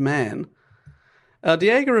round man.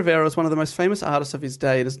 Diego Rivera is one of the most famous artists of his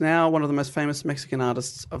day. It is now one of the most famous Mexican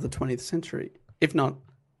artists of the 20th century, if not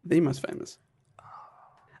the most famous.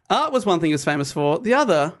 Art was one thing he was famous for. The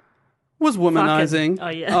other was womanizing.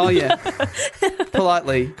 Fucking. Oh, yeah.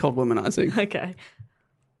 Politely called womanizing. Okay.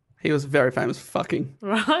 He was very famous for fucking.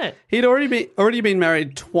 Right. He'd already been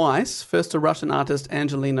married twice, first to Russian artist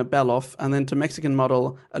Angelina Belov, and then to Mexican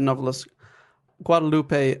model and novelist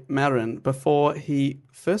Guadalupe Marin before he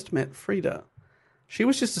first met Frida. She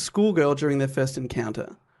was just a schoolgirl during their first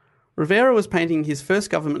encounter. Rivera was painting his first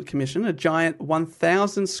government commission, a giant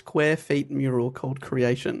 1,000 square feet mural called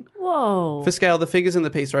Creation. Whoa. For scale, the figures in the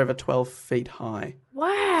piece are over 12 feet high.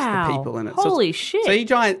 Wow. The people in it. Holy shit. So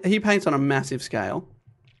he paints on a massive scale.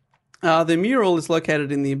 The mural is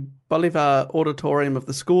located in the Bolivar Auditorium of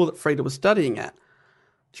the school that Frida was studying at.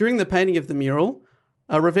 During the painting of the mural,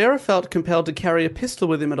 Rivera felt compelled to carry a pistol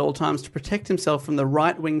with him at all times to protect himself from the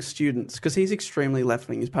right-wing students, because he's extremely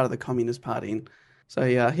left-wing. He's part of the Communist Party. And so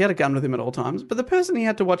he had a gun with him at all times. But the person he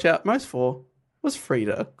had to watch out most for was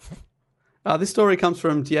Frida. This story comes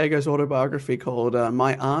from Diego's autobiography called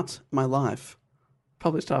My Art, My Life,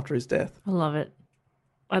 published after his death. I love it.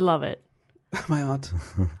 I love it. My art,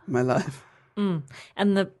 my life. And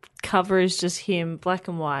the cover is just him, black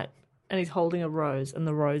and white, and he's holding a rose, and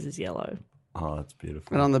the rose is yellow. Oh, that's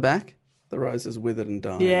beautiful. And on the back, the rose is withered and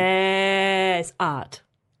dying. Yes, art.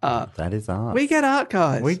 That is art. We get art,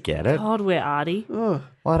 guys. We get it. God, we're arty. Ugh.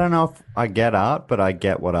 Well, I don't know if I get art, but I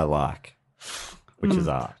get what I like, which is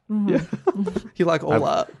art. Yeah. You like all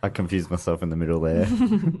art. I confused myself in the middle there.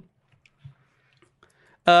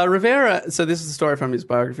 Rivera, so this is the story from his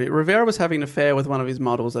biography. Rivera was having an affair with one of his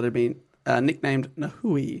models that had been nicknamed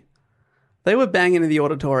Nahui. They were banging in the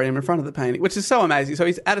auditorium in front of the painting, which is so amazing. So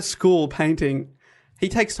he's at a school painting. He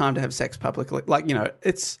takes time to have sex publicly. Like, you know,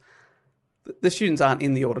 it's... The students aren't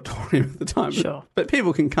in the auditorium at the time. Sure. But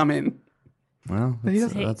people can come in. Well,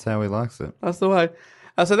 that's how he likes it. That's the way.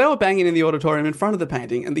 So they were banging in the auditorium in front of the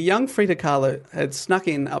painting, and the young Frida Kahlo had snuck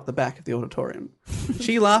in up the back of the auditorium.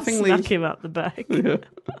 She laughingly... Snuck him up the back.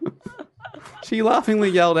 She laughingly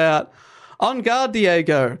yelled out, "On guard,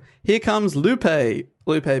 Diego! Here comes Lupe!"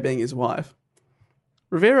 Lupe being his wife.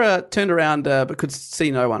 Rivera turned around but could see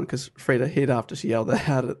no one because Frida hid after she yelled that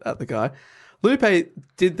out at the guy. Lupe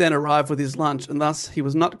did then arrive with his lunch, and thus he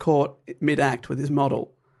was not caught mid-act with his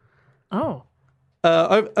model. Oh.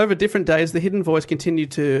 Over different days, the hidden voice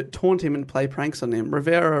continued to taunt him and play pranks on him.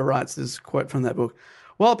 Rivera writes this quote from that book.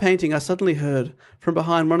 "While painting, I suddenly heard, from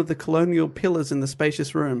behind one of the colonial pillars in the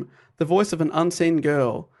spacious room, the voice of an unseen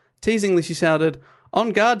girl. Teasingly she shouted,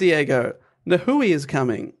 'On guard, Diego! Nahui is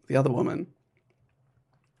coming!' The other woman.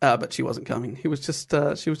 But she wasn't coming. She was just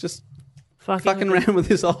fucking around with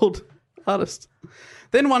this old artist.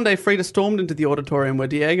 Then one day, Frida stormed into the auditorium where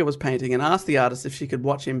Diego was painting and asked the artist if she could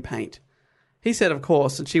watch him paint. He said, of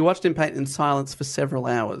course, and she watched him paint in silence for several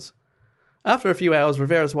hours. After a few hours,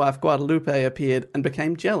 Rivera's wife, Guadalupe, appeared and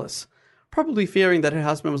became jealous. Probably fearing that her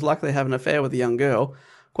husband was likely to have an affair with the young girl,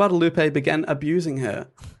 Guadalupe began abusing her.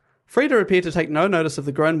 Frida appeared to take no notice of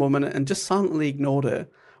the grown woman and just silently ignored her,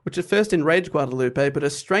 which at first enraged Guadalupe, but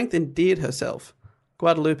her strength endeared herself.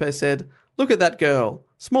 Guadalupe said, "Look at that girl.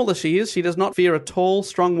 Small as she is, she does not fear a tall,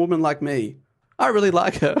 strong woman like me. I really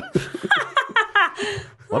like her."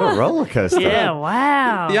 What a roller coaster. Yeah,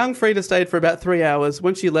 wow. The young Frida stayed for about 3 hours.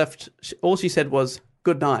 When she left, all she said was,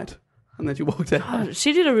 "Good night." And then she walked out. God,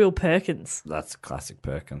 she did a real Perkins. That's classic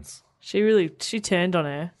Perkins. She turned on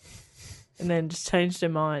her and then just changed her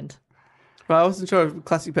mind. Well, I wasn't sure if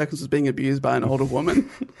Classic Perkins was being abused by an older woman.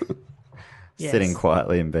 Yes. Sitting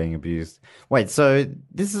quietly and being abused. Wait, so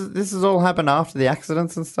this has all happened after the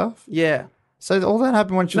accidents and stuff? Yeah. So all that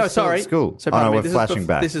happened when she was still at school? So, oh, no, pardon me, we're this flashing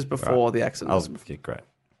back. This is before Right. the accident. Yeah, great.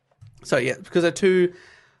 So, yeah, because there are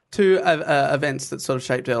two events that sort of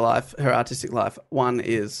shaped her life, her artistic life. One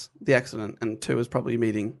is the accident, and two is probably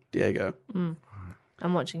meeting Diego.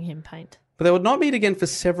 I'm watching him paint. But they would not meet again for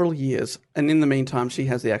several years. And in the meantime, she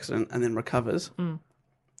has the accident and then recovers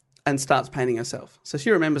and starts painting herself. So she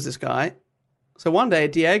remembers this guy. So one day,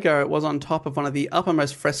 Diego was on top of one of the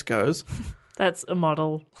uppermost frescoes. That's a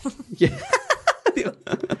model. Yeah.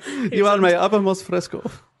 You are my uppermost fresco.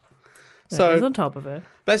 So he's on top of her.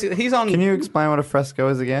 basically, he's on... Can you explain what a fresco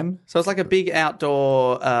is again? So it's like a big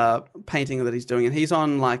outdoor painting that he's doing. And he's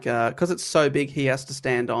on like... Because it's so big, he has to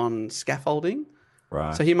stand on scaffolding.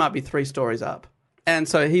 Right. So he might be 3 stories up. And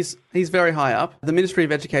so he's very high up, the Ministry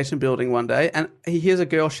of Education building one day, and he hears a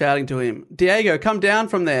girl shouting to him, "Diego, come down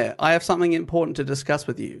from there. I have something important to discuss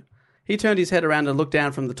with you." He turned his head around and looked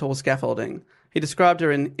down from the tall scaffolding. He described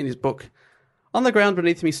her in his book. "On the ground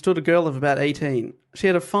beneath me stood a girl of about 18. She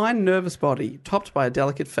had a fine, nervous body, topped by a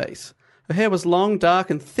delicate face. Her hair was long,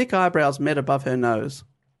 dark, and thick eyebrows met above her nose."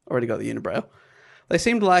 Already got the unibrow. "They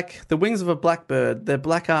seemed like the wings of a blackbird, their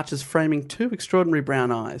black arches framing 2 extraordinary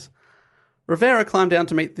brown eyes." Rivera climbed down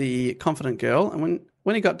to meet the confident girl, and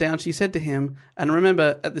when he got down, she said to him, and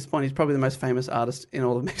remember, at this point, he's probably the most famous artist in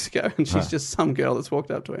all of Mexico, and she's just some girl that's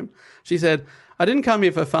walked up to him. She said, "I didn't come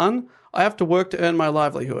here for fun. I have to work to earn my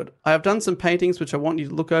livelihood. I have done some paintings which I want you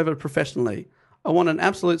to look over professionally. I want an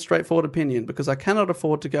absolute straightforward opinion because I cannot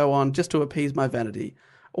afford to go on just to appease my vanity.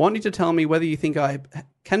 I want you to tell me whether you think I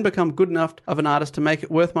can become good enough of an artist to make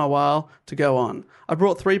it worth my while to go on. I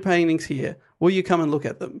brought 3 paintings here. Will you come and look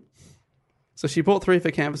at them? So she brought 3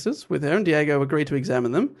 for canvases with her, and Diego agreed to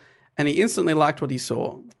examine them, and he instantly liked what he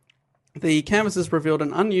saw. The canvases revealed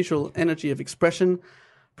an unusual energy of expression,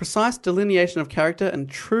 precise delineation of character, and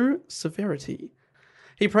true severity.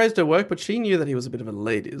 He praised her work, but she knew that he was a bit of a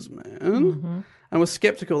ladies' man and was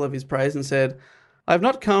sceptical of his praise and said, I have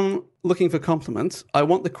not come looking for compliments. I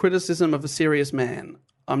want the criticism of a serious man.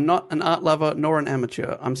 I'm not an art lover nor an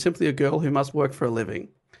amateur. I'm simply a girl who must work for a living.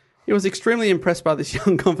 He was extremely impressed by this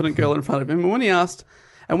young, confident girl in front of him,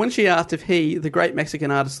 and when she asked if he, the great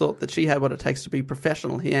Mexican artist, thought that she had what it takes to be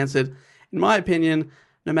professional, he answered, in my opinion,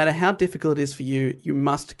 no matter how difficult it is for you, you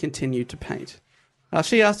must continue to paint.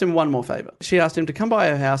 She asked him one more favour. She asked him to come by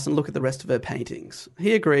her house and look at the rest of her paintings.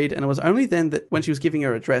 He agreed, and it was only then that when she was giving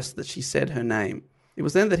her address that she said her name. It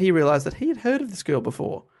was then that he realised that he had heard of this girl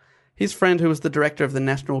before. His friend, who was the director of the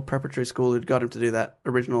National Preparatory School who'd got him to do that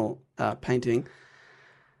original painting,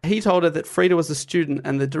 he told her that Frida was a student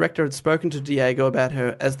and the director had spoken to Diego about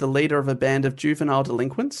her as the leader of a band of juvenile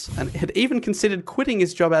delinquents and had even considered quitting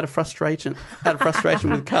his job out of frustration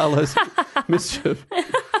with Carlo's mischief.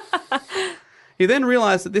 He then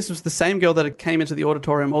realised that this was the same girl that had came into the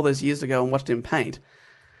auditorium all those years ago and watched him paint.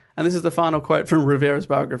 And this is the final quote from Rivera's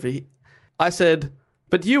biography. I said,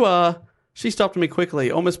 but you are... She stopped me quickly,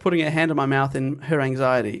 almost putting her hand on my mouth in her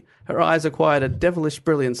anxiety. Her eyes acquired a devilish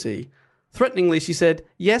brilliancy. Threateningly, she said,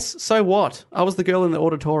 yes, so what? I was the girl in the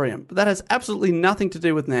auditorium. But that has absolutely nothing to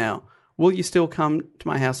do with now. Will you still come to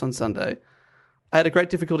my house on Sunday? I had a great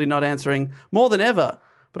difficulty not answering, more than ever.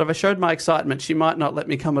 But if I showed my excitement, she might not let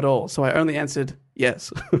me come at all. So I only answered,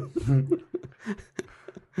 yes.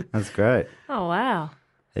 That's great. Oh, wow.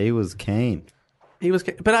 He was keen.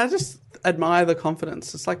 But I just admire the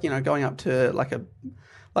confidence. It's like, going up to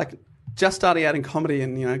like just starting out in comedy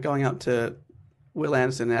and, going up to Will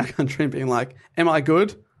Anderson in Our Country and being like, am I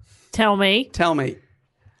good? Tell me.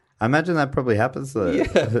 I imagine that probably happens though.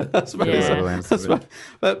 Yeah, I suppose.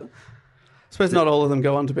 But I suppose not all of them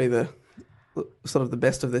go on to be the sort of the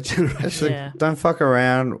best of their generation. Yeah. Don't fuck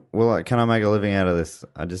around. Well, can I make a living out of this?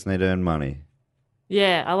 I just need to earn money.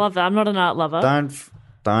 Yeah, I love that. I'm not an art lover.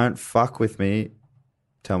 Don't fuck with me.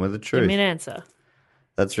 Tell me the truth. Give me an answer.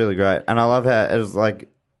 That's really great. And I love how it was like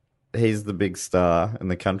he's the big star in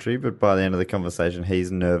the country, but by the end of the conversation,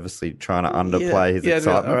 he's nervously trying to underplay his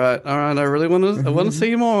excitement. All right. I really want to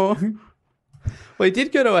see more. Well, he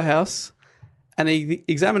did go to her house and he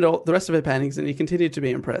examined all the rest of her paintings and he continued to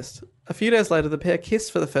be impressed. A few days later, the pair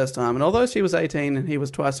kissed for the first time, and although she was 18 and he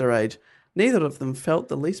was twice her age, neither of them felt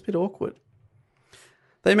the least bit awkward.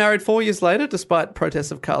 They married 4 years later, despite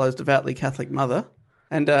protests of Carlo's devoutly Catholic mother.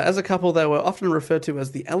 And as a couple, they were often referred to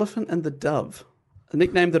as the elephant and the dove, a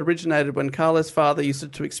nickname that originated when Carlo's father used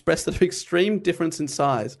it to express the extreme difference in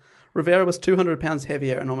size. Rivera was 200 pounds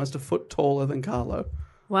heavier and almost a foot taller than Carlo.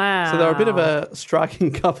 Wow. So they were a bit of a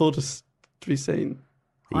striking couple to be seen.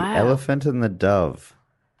 The elephant and the dove.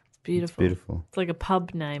 It's beautiful. It's like a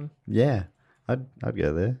pub name. Yeah, I'd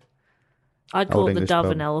go there. I'd call it the English dove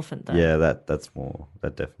pub. and elephant, though. Yeah, that's more.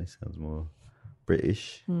 That definitely sounds more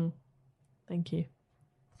British. Thank you.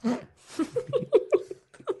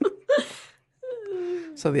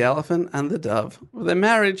 So the elephant and the dove. Well, their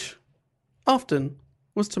marriage often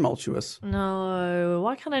was tumultuous. No,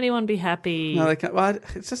 why can't anyone be happy? No, they can't. Well,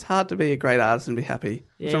 it's just hard to be a great artist and be happy.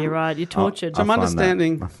 Yeah, you're right. You're tortured. I'm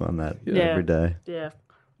understanding. I find that Yeah. every day. Yeah.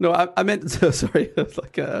 No, I meant. Sorry, it's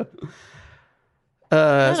like No,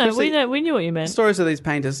 especially we knew what you meant. stories of these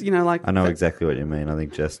painters. Like I know exactly what you mean. I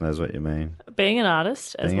think Jess knows what you mean. Being an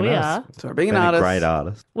artist, as Being we an are. artist. Sorry, being an Being artist. a great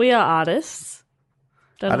artist. We are artists.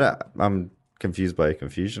 I'm confused by your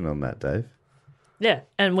confusion on that, Dave. Yeah,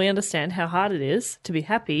 and we understand how hard it is to be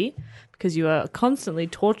happy because you are constantly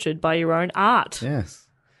tortured by your own art. Yes.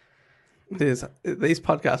 These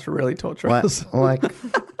podcasts are really torture Like us.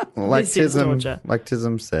 This is torture.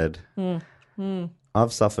 Tism said,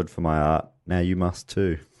 I've suffered for my art. Now you must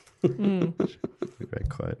too. A great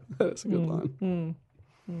quote. That's a good line.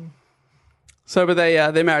 So, but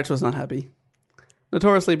their marriage was not happy.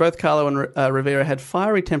 Notoriously, both Carlo and Rivera had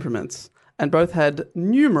fiery temperaments and both had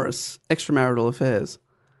numerous extramarital affairs.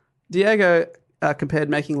 Diego compared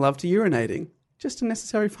making love to urinating, just a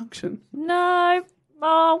necessary function. No.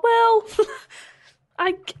 Oh, well,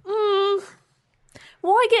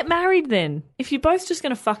 why get married then? If you're both just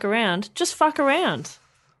going to fuck around, just fuck around.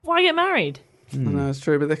 Why get married? I know it's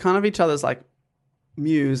true, but they're kind of each other's like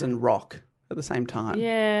Muse and Rock at the same time.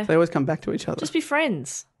 Yeah. They always come back to each other. Just be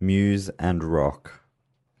friends. Muse and Rock.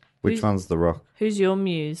 Which Who's- one's the Rock? Who's your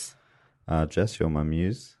muse? Jess, you're my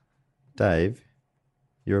muse. Dave,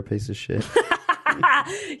 you're a piece of shit.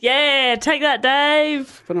 Yeah, take that,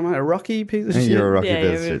 Dave. But am I a rocky piece of shit? You're a rocky Yeah,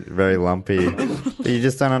 piece of you're- shit. Very lumpy. But you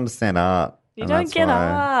just don't understand art. You and don't that's get why-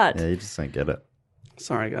 art. Yeah, you just don't get it.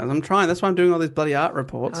 Sorry, guys. I'm trying. That's why I'm doing all these bloody art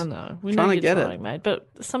reports. I know. We Trying know to you're get it. trying, mate. But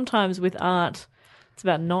sometimes with art, it's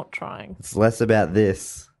about not trying. It's less about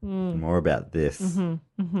this, Mm. more about this.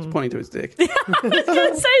 Mm-hmm. He's pointing to his dick. I was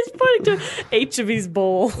going to say he's pointing to each of his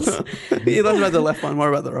balls. He less about the left one, more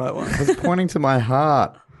about the right one. I was pointing to my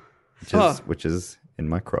heart, Oh. which is in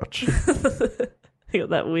my crotch. He got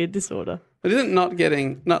that weird disorder. But isn't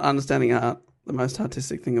not understanding art the most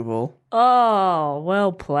artistic thing of all? Oh,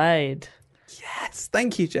 well played. Yes.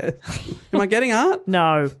 Thank you, Jess. Am I getting art?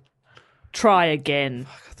 No. Try again.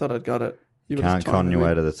 I thought I'd got it. You were Can't just trying con your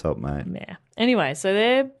way to the top, mate. Yeah. Anyway, so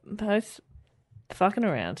they're both fucking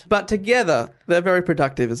around. But together, they're very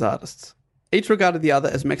productive as artists. Each regarded the other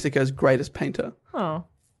as Mexico's greatest painter. Oh,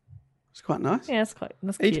 It's quite nice. yeah,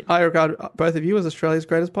 that's cute. I regard both of you as Australia's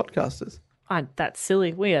greatest podcasters. That's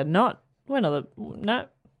silly. We are not. We're not no.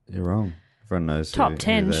 You're wrong. Everyone knows Top who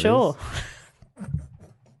 10, that sure. is.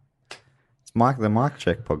 It's the Mike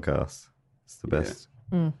Check podcast. It's the best.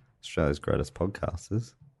 Australia's greatest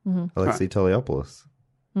podcasters. Alexei Toliopoulos.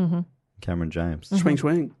 Cameron James. Swing,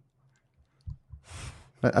 swing.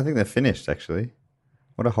 I think they're finished, actually.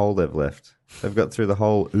 What a hole they've left. They've got through the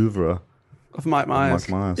whole oeuvre Of Mike of Myers.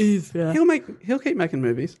 Mike Myers. He'll keep making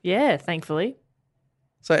movies. Yeah, thankfully.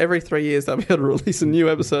 So every 3 years they'll be able to release a new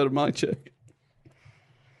episode of My Check.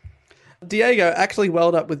 Diego actually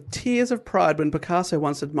welled up with tears of pride when Picasso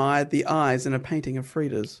once admired the eyes in a painting of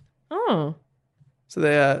Frida's. Oh, So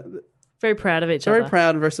they're very proud of each very other.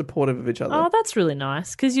 proud and very supportive of each other. Oh, that's really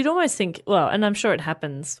nice because you'd almost think, well, and I'm sure it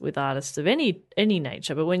happens with artists of any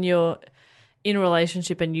nature, but when you're in a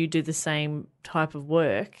relationship and you do the same type of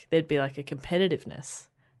work, there'd be like a competitiveness.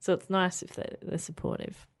 So it's nice if they're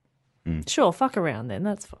supportive. Sure, fuck around then.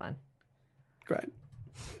 That's fine. Great.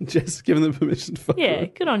 Just giving them permission to fuck Yeah,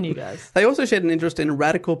 around. good on you guys. They also shared an interest in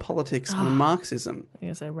radical politics and Marxism. I'm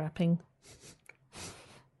going to say rapping.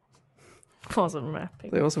 Wasn't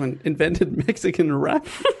rapping. They also invented Mexican rap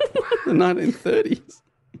in the 1930s.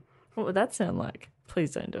 What would that sound like?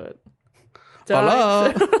 Please don't do it.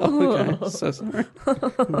 Hola. Don't. Oh, okay. So sorry.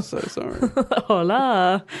 I'm so sorry.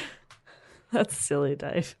 Hola. That's silly,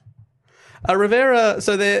 Dave. Rivera,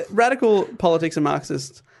 so they're radical politics and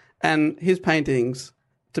Marxists, and his paintings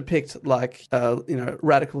depict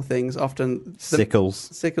radical things, often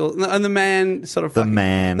Sickles. and the man sort of The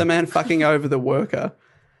man fucking over the worker.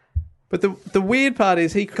 But the weird part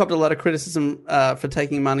is he copped a lot of criticism for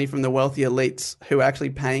taking money from the wealthy elites who were actually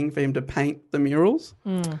paying for him to paint the murals,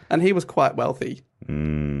 and he was quite wealthy.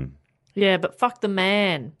 Yeah, but fuck the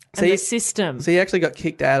man and the system. So he actually got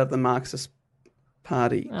kicked out of the Marxist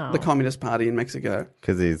Party, the Communist Party in Mexico.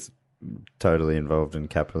 Because he's totally involved in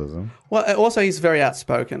capitalism. Well, also he's very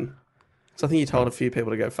outspoken. So I think he told a few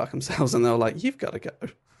people to go fuck themselves, and they were like, "You've got to go."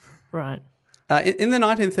 Right. In the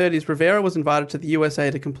 1930s, Rivera was invited to the USA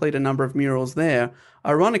to complete a number of murals there.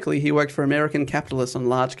 Ironically, he worked for American capitalists on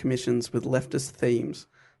large commissions with leftist themes.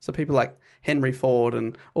 So people like Henry Ford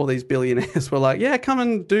and all these billionaires were like, "Yeah, come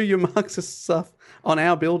and do your Marxist stuff on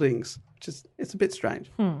our buildings," which is it's a bit strange.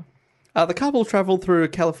 The couple travelled through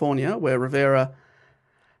California, where Rivera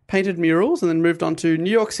painted murals, and then moved on to New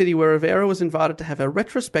York City, where Rivera was invited to have a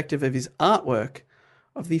retrospective of his artwork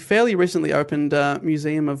of the fairly recently opened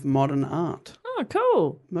Museum of Modern Art, Oh,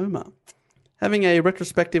 cool. MoMA. Having a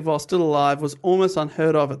retrospective while still alive was almost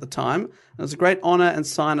unheard of at the time, and it was a great honour and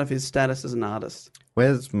sign of his status as an artist.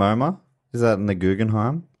 Where's MoMA? Is that in the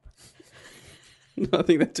Guggenheim? I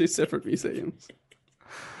think they're two separate museums.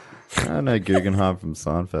 I know Guggenheim from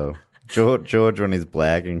Seinfeld. George, when he's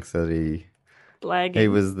blagging, said he Blagging.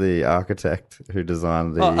 was the architect who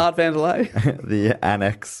designed the Art Vandelay. the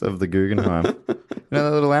annex of the Guggenheim. You know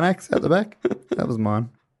that little annex at the back? That was mine.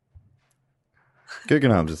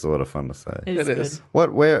 Guggenheim's just a lot of fun to say. It is.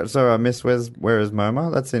 What? Where? Sorry, I missed. Where is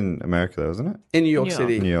MoMA? That's in America, though, isn't it? In New York New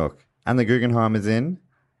City. New York. And the Guggenheim is in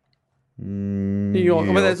New York.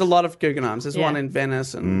 Well, there's a lot of Guggenheims. There's Yeah. one in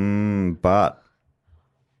Venice. And But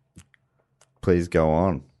please go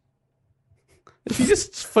on. have you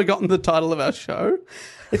just forgotten the title of our show?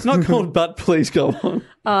 It's not called But Please Go On.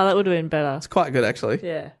 Oh, that would have been better. It's quite good, actually.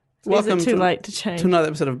 Yeah. Welcome Is it too late to change? To another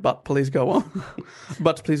episode of But Please Go On.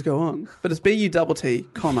 But Please Go On. But it's B-U-T-T,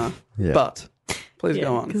 comma, Yeah. but. Please Yeah,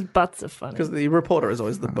 go on. because butts are funny. Because the reporter is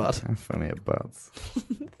always the but. I'm funny at butts.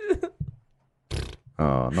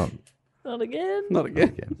 Oh, not Not again. Not again.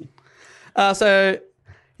 again. So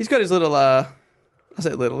he's got his little, I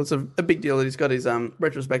say little, it's a big deal that he's got his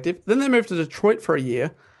retrospective. Then they moved to Detroit for a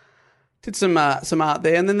year, did some art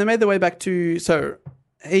there, and then they made their way back to, so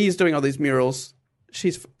he's doing all these murals.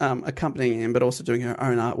 She's accompanying him, but also doing her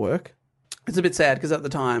own artwork. It's a bit sad because at the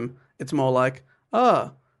time, it's more like,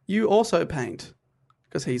 oh, you also paint.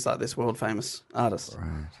 Because he's like this world famous artist.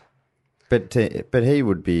 Right. But he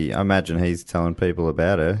would be, I imagine he's telling people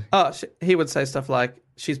about her. Oh, he would say stuff like,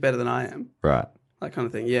 she's better than I am. Right. That kind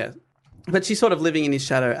of thing, yeah. But she's sort of living in his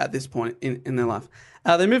shadow at this point in their life.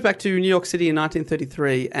 They moved back to New York City in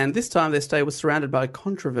 1933, and this time their stay was surrounded by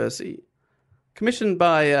controversy. Commissioned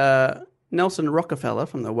by Nelson Rockefeller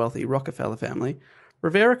from the wealthy Rockefeller family,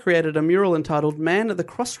 Rivera created a mural entitled Man at the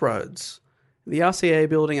Crossroads, the RCA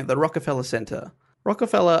building at the Rockefeller Center.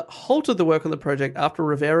 Rockefeller halted the work on the project after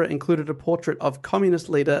Rivera included a portrait of communist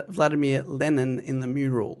leader Vladimir Lenin in the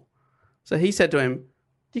mural. So he said to him,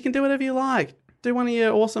 you can do whatever you like. Do one of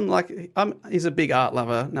your awesome, like, he's a big art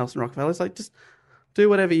lover, Nelson Rockefeller. He's like, just do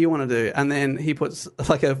whatever you want to do. And then he puts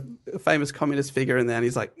like a famous communist figure in there and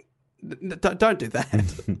he's like, don't do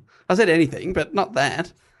that. I said anything, but not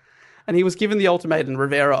that. And he was given the ultimatum,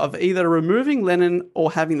 Rivera, of either removing Lenin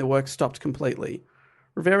or having the work stopped completely.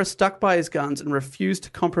 Rivera stuck by his guns and refused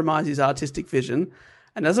to compromise his artistic vision.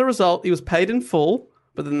 And as a result, he was paid in full,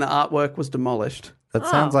 but then the artwork was demolished. That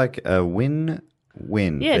sounds like a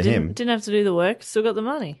win-win Yeah, for him. didn't have to do the work. Still got the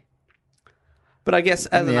money. But I guess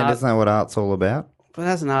In the end, isn't that what art's all about? but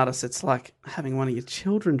as an artist, it's like having one of your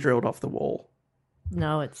children drilled off the wall.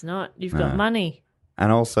 No, it's not. You've got money.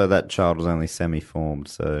 And also that child was only semi-formed,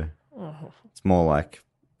 so it's more like,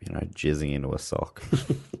 jizzing into a sock.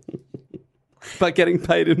 But getting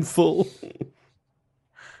paid in full.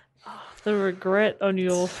 The regret on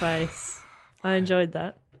your face. I enjoyed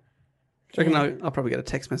that. Do you reckon I'll probably get a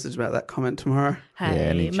text message about that comment tomorrow? Hey,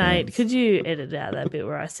 any mate, chance. could you edit out that bit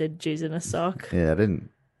where I said jizz in a sock? Yeah, I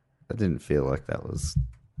didn't feel like that was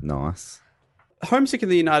nice. Homesick in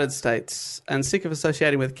the United States and sick of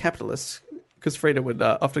associating with capitalists, because Frida would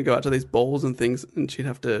often go out to these balls and things and she'd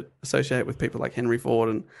have to associate with people like Henry Ford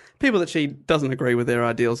and people that she doesn't agree with their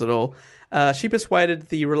ideals at all. She persuaded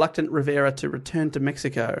the reluctant Rivera to return to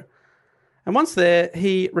Mexico. And once there,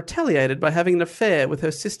 he retaliated by having an affair with her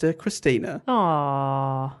sister, Christina.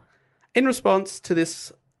 Aww. In response to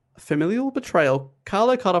this familial betrayal,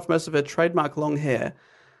 Carlo cut off most of her trademark long hair.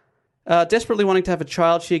 Desperately wanting to have a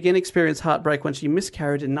child, she again experienced heartbreak when she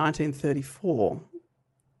miscarried in 1934.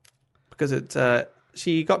 Because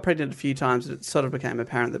she got pregnant a few times, and it sort of became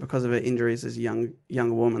apparent that because of her injuries as a young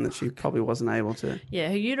woman that she probably wasn't able to. Yeah,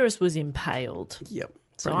 her uterus was impaled. Yep.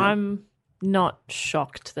 So I'm not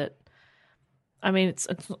shocked that. I mean,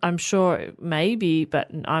 I'm sure it may be, but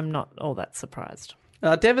I'm not all that surprised.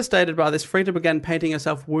 Devastated by this, Frida began painting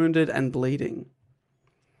herself wounded and bleeding.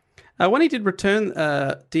 When he did return,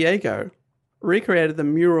 Diego recreated the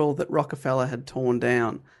mural that Rockefeller had torn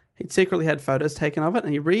down. He'd secretly had photos taken of it,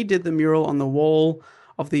 and he redid the mural on the wall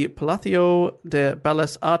of the Palacio de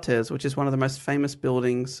Bellas Artes, which is one of the most famous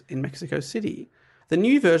buildings in Mexico City. The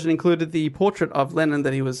new version included the portrait of Lenin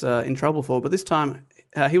that he was in trouble for, but this time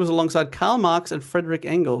he was alongside Karl Marx and Frederick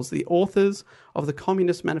Engels, the authors of the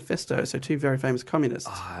Communist Manifesto, so two very famous communists.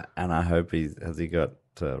 And I hope has he got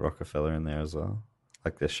Rockefeller in there as well?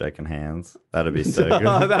 Like they're shaking hands. That'd be so good.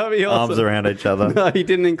 That would be awesome. Arms around each other. No, he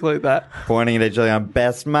didn't include that. Pointing at each other, I'm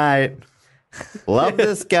best mate. Love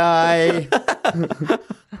this guy.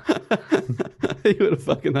 He would have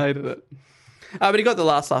fucking hated it. But he got the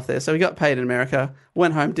last laugh there. So he got paid in America,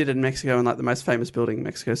 went home, did it in Mexico, in like the most famous building in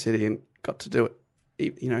Mexico City, and got to do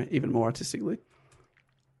it, even more artistically.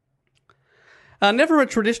 Never a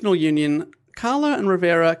traditional union, Carlo and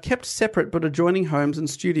Rivera kept separate but adjoining homes and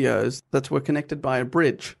studios that were connected by a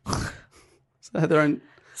bridge. So they had their own.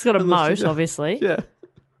 It's got a own moat, studio. obviously. Yeah.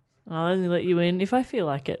 I'll only let you in if I feel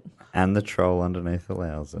like it. And the troll underneath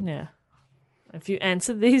allows it. Yeah. If you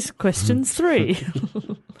answer these questions 3.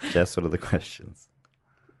 Jess, what are the questions?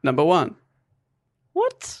 Number 1.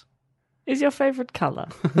 What is your favourite colour?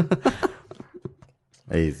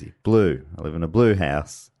 Easy. Blue. I live in a blue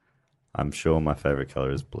house. I'm sure my favourite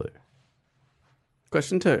colour is blue.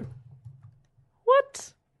 Question 2.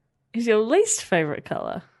 What is your least favourite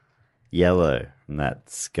colour? Yellow. And that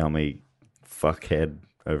scummy fuckhead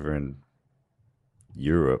over in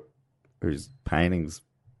Europe whose paintings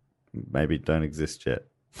maybe don't exist yet.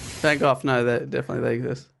 Back off. No, they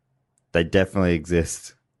exist. They definitely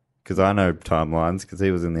exist. Because I know timelines, because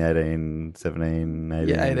he was in the 18, 17, 18...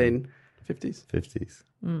 Yeah, 1850s.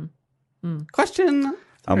 50s. Question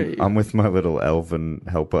I'm with my little elven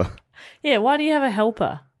helper. Yeah, why do you have a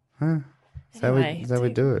helper? That's how we do it. So we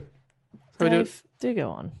do it. Dave, do go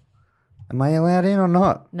on. Am I allowed in or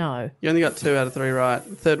not? No. You only got 2 out of 3 right.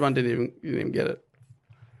 The third one you didn't even get it.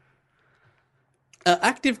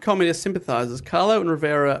 Active communist sympathizers Carlo and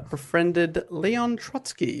Rivera befriended Leon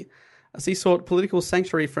Trotsky as he sought political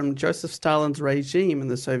sanctuary from Joseph Stalin's regime in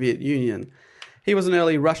the Soviet Union. He was an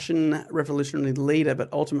early Russian revolutionary leader, but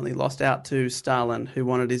ultimately lost out to Stalin, who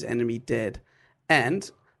wanted his enemy dead. And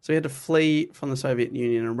so he had to flee from the Soviet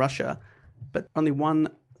Union and Russia, but only one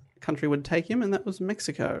country would take him, and that was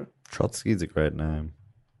Mexico. Trotsky's a great name.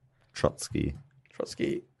 Trotsky.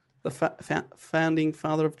 Trotsky, the founding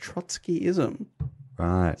father of Trotskyism.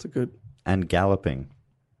 Right. That's a good... And galloping.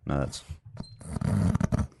 No, that's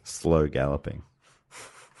slow galloping.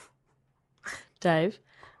 Dave,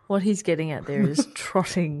 what he's getting at there is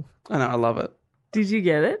trotting. I know, I love it. Did you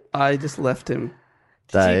get it? I just left him.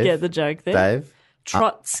 Did you get the joke there? Dave?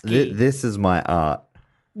 Trotsky. This is my art.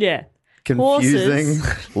 Yeah. Confusing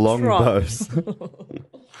Horses, long trot. bows.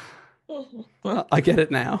 Well, I get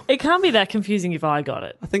it now. It can't be that confusing if I got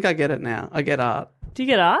it. I think I get it now. I get art. Do you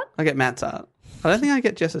get art? I get Matt's art. I don't think I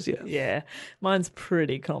get Jess's yet. Yeah. Mine's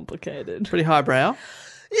pretty complicated. Pretty highbrow.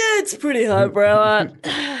 Yeah, it's pretty highbrow art.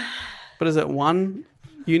 But is it one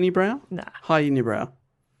unibrow? Nah. High unibrow.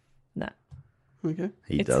 No. Okay.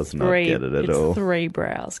 He It's does not three- get it at it's all. 3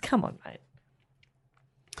 brows. Come on, mate.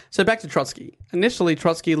 So back to Trotsky. Initially,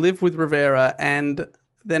 Trotsky lived with Rivera and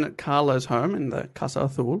then at Carlo's home in the Casa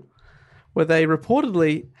Azul, where they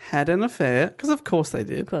reportedly had an affair, because of course they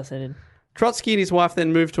did. Of course I did. Trotsky and his wife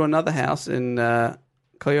then moved to another house in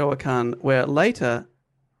Coyoacan, where later,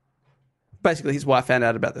 basically his wife found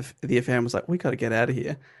out about the affair and was like, we got to get out of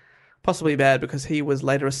here. Possibly bad because he was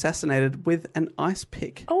later assassinated with an ice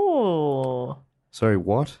pick. Oh. Sorry,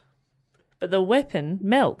 what? But the weapon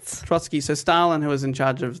melts. Trotsky, so Stalin, who was in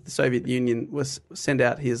charge of the Soviet Union, was sent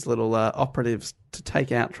out his little operatives to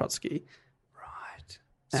take out Trotsky. Right.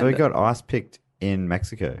 So he got ice picked in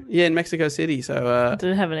Mexico. Yeah, in Mexico City. So Did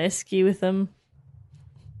it have an esky with them?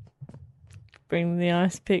 Bring the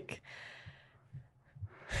ice pick.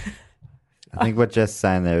 I think what Jess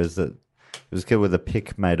saying there is that it was killed with a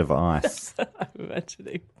pick made of ice. I'm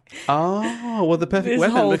imagining. oh, well, the perfect This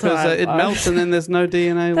weapon whole because time, it melts and then there's no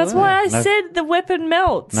DNA. That's left. why I No- said the weapon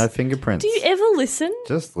melts. No fingerprints. Do you ever listen?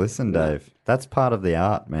 Just listen, Dave. That's part of the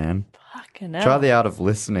art, man. Fucking hell. Try the art of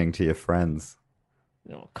listening to your friends.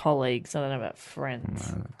 Oh, colleagues. I don't know about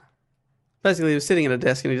friends. Basically, he was sitting at a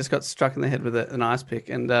desk and he just got struck in the head with an ice pick,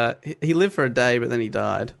 and he lived for a day, but then he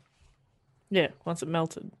died. Yeah, once it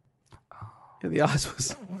melted. Yeah, the ice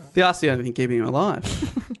was the only thing keeping him alive.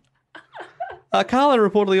 Carla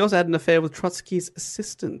reportedly also had an affair with Trotsky's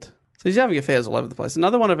assistant. So he's having affairs all over the place.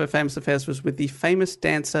 Another one of her famous affairs was with the famous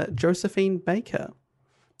dancer Josephine Baker.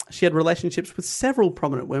 She had relationships with several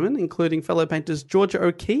prominent women, including fellow painters Georgia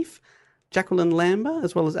O'Keeffe, Jacqueline Lambert,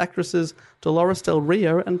 as well as actresses Dolores Del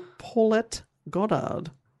Rio and Paulette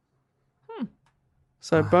Goddard.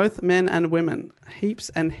 So both men and women, heaps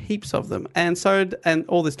and heaps of them. And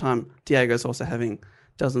all this time, Diego's also having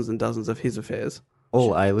dozens and dozens of his affairs.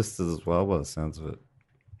 All A-listers as well, by the sounds of it.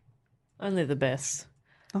 Only the best.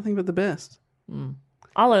 Nothing but the best.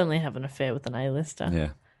 I'll only have an affair with an A-lister. Yeah.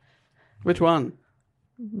 Which one?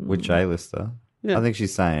 Which A-lister? Yeah. I think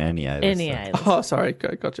she's saying any A-lister. Any A-lister. Oh, sorry.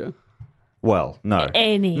 Gotcha. Well, no.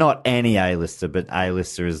 Any. Not any A-lister, but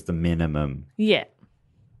A-lister is the minimum. Yeah.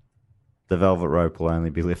 The velvet rope will only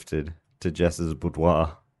be lifted to Jess's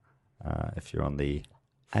boudoir if you're on the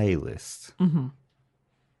A-list.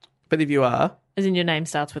 But if you are... As in your name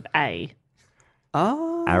starts with A.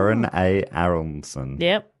 Oh. Aaron A. Aronson.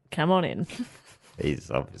 Yep. Come on in. He's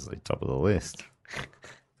obviously top of the list.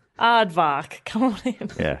 Aardvark. Come on in.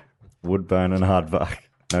 Yeah. Woodburn and Hardbuck.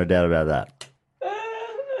 No doubt about that.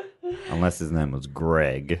 Unless his name was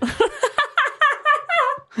Greg.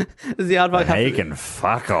 Does the aardvark have, He can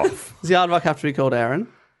fuck off. does the aardvark have to be called Aaron?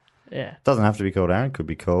 Yeah. Doesn't have to be called Aaron. Could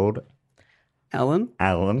be called Alan?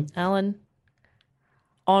 Alan. Alan.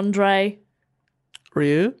 Andre.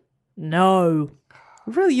 Ryu? No.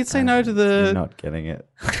 Really? You'd say no to You're the not getting it.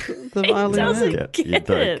 violin? doesn't man? get You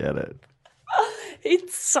don't it. get it.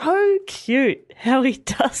 It's so cute how he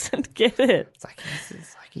doesn't get it. It's like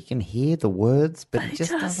he can hear the words, but He he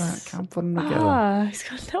just does. can't put them together. He's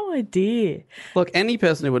got no idea. Look, any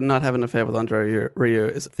person who would not have an affair with Andre Ryu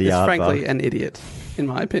is aardvark. frankly an idiot, in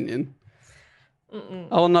my opinion.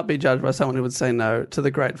 I will not be judged by someone who would say no to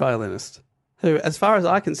the great violinist, who, as far as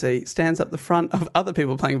I can see, stands up the front of other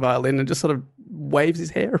people playing violin and just sort of waves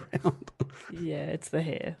his hair around. Yeah, it's the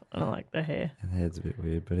hair. I like the hair. The head's a bit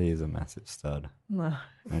weird, but he is a massive stud. No.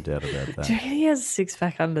 No doubt about that. Do you reckon he has a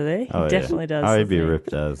six-pack under there? He definitely does. Oh, he'd be doesn't he?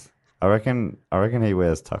 ripped as. I reckon he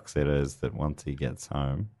wears tuxedos that once he gets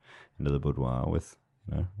home into the boudoir with,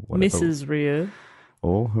 whatever, Mrs. Rio.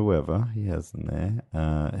 or whoever he has in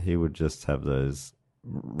there, he would just have those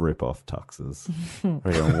rip-off tuxes. I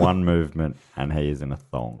reckon one movement and he is in a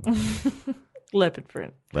thong. Leopard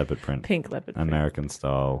print. Leopard print. Pink leopard print. American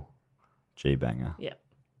style G-banger. Yeah.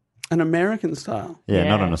 An American style. Yeah,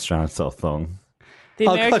 not Yeah. an Australian style thong. The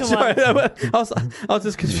American sorry. one. I was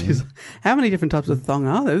just confused. How many different types of thong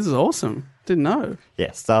are there? This is awesome. Didn't know.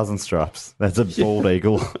 Yeah, stars and stripes. That's a bald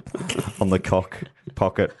eagle on the cock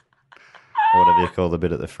pocket, or whatever you call the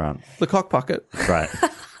bit at the front. The cock pocket. Right.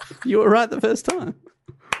 You were right the first time.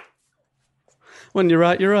 When you're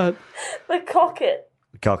right, you're right. The cocket.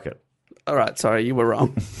 Cocket. All right, sorry, you were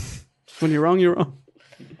wrong. When you're wrong, you're wrong.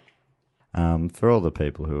 For all the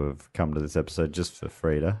people who have come to this episode just for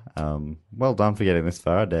Frida, well done for getting this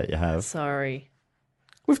far. I doubt you have. Sorry.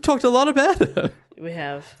 We've talked a lot about her. We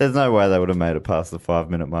have. There's no way they would have made it past the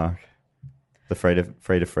 5-minute mark. The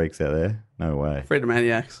Frida freaks out there. No way. Frida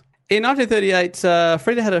Maniacs. In 1938,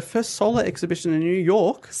 Frida had her first solar exhibition in New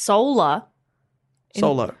York. Solar.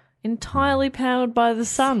 Solo. Entirely powered by the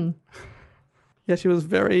sun. Yeah, she was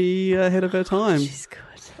very ahead of her time. She's good.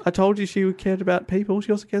 I told you she cared about people.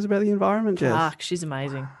 She also cares about the environment, Jess. Fuck, she's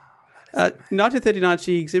amazing. In 1939,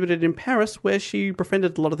 she exhibited in Paris, where she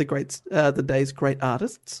befriended a lot of the day's great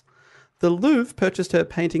artists. The Louvre purchased her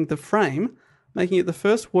painting The Frame, making it the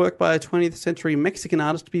first work by a 20th century Mexican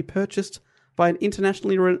artist to be purchased by an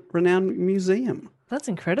internationally renowned museum. That's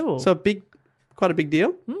incredible. So quite a big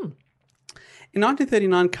deal. In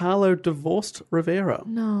 1939, Kahlo divorced Rivera.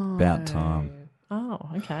 no. About time. Oh,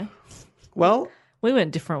 okay. Well, We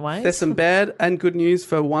went different ways. there's some bad and good news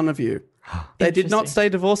for one of you. They did not Interesting. stay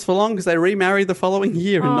divorced for long because they remarried the following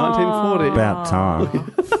year in 1940. About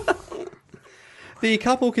time. The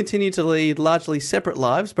couple continued to lead largely separate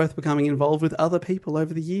lives, both becoming involved with other people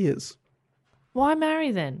over the years. Why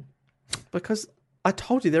marry then? Because I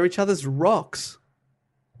told you, they're each other's rocks.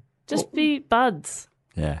 Just be buds.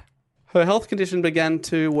 Yeah. Her health condition began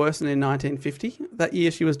to worsen in 1950. That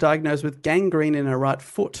year, she was diagnosed with gangrene in her right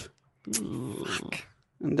foot.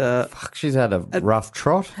 And Fuck, she's had a rough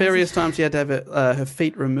trot. various times she had to have her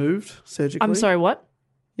feet removed surgically. I'm sorry, what?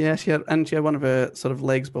 Yeah, she had one of her sort of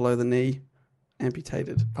legs below the knee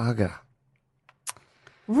amputated. Bugger.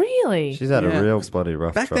 Really? She's had Yeah. a real bloody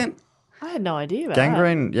rough Back trot. then, I had no idea about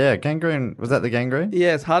Gangrene, yeah, gangrene. Was that the gangrene?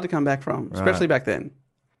 yeah, it's hard to come back from, especially back then.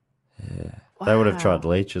 They would have tried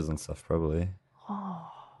leeches and stuff, probably.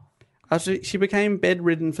 She became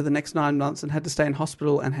bedridden for the next 9 months and had to stay in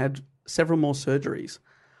hospital and had several more surgeries.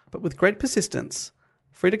 But with great persistence,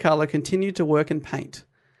 Frida Kahlo continued to work and paint.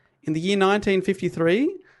 In the year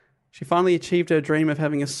 1953, she finally achieved her dream of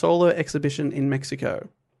having a solo exhibition in Mexico.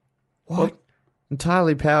 What?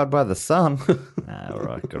 Entirely powered by the sun. All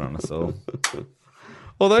right, good on us all.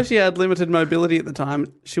 Although she had limited mobility at the time,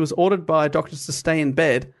 she was ordered by doctors to stay in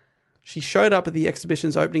bed. She showed up at the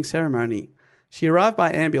exhibition's opening ceremony. She arrived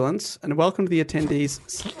by ambulance and welcomed the attendees.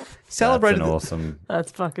 Celebrated That's an the- awesome.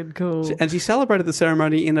 That's fucking cool. And she celebrated the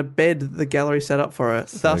ceremony in a bed that the gallery set up for her,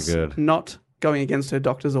 thus good. not going against her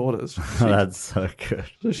doctor's orders. That's so good.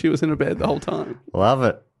 So she was in a bed the whole time. Love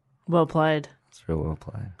it. Well played. It's real well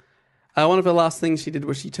played. One of her last things she did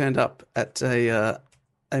was she turned up at a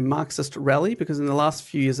Marxist rally because in the last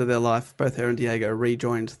few years of their life, both her and Diego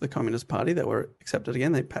rejoined the Communist Party. They were accepted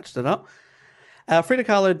again. They patched it up. Frida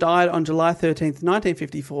Kahlo died on July 13th,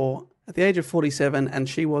 1954, at the age of 47, and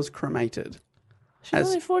she was cremated. She's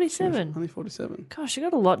only 47. Only 47. Gosh, she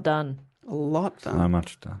got a lot done. A lot done. So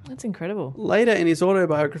much done. That's incredible. Later in his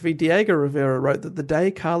autobiography, Diego Rivera wrote that the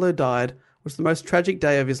day Kahlo died was the most tragic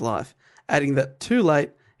day of his life, adding that too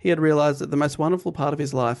late he had realised that the most wonderful part of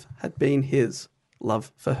his life had been his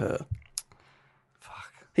love for her.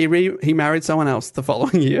 Fuck. He married someone else the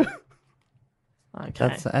following year. Okay.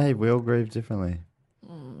 That's hey, we all grieve differently.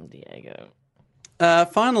 Diego.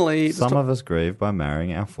 Finally, Some of us grieve by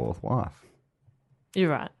marrying our fourth wife. You're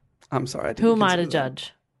right. I'm sorry. I didn't Who am I to consider that.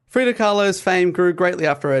 judge? Frida Kahlo's fame grew greatly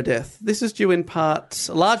after her death. This is due in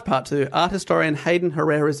large part to art historian Hayden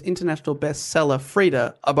Herrera's international bestseller,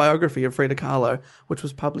 Frida, a biography of Frida Kahlo, which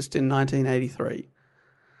was published in 1983.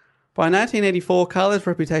 By 1984, Kahlo's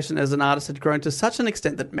reputation as an artist had grown to such an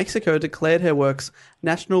extent that Mexico declared her works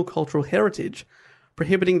national cultural heritage,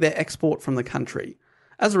 prohibiting their export from the country.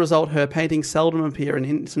 As a result, her paintings seldom appear in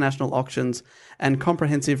international auctions, and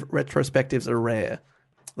comprehensive retrospectives are rare.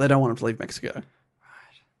 They don't want them to leave Mexico.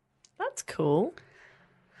 That's cool.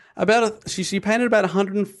 She painted about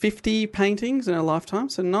 150 paintings in her lifetime,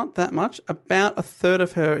 so not that much. About a third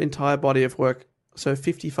of her entire body of work, so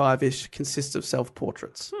 55-ish, consists of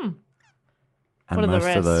self-portraits. And What are the most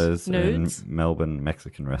rest? of those Nudes? in Melbourne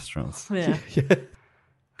Mexican restaurants. Yeah.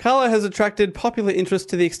 Kahlo has attracted popular interest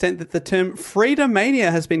to the extent that the term Frida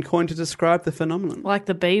mania has been coined to describe the phenomenon. Like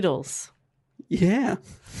the Beatles. Yeah.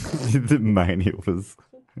 The mania was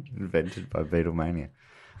invented by Beatlemania.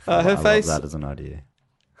 Her I face, love that as an idea.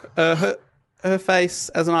 her face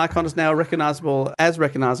as an icon is now recognizable as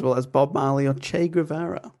Bob Marley or Che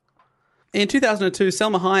Guevara. In 2002,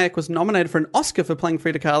 Selma Hayek was nominated for an Oscar for playing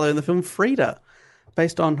Frida Kahlo in the film Frida,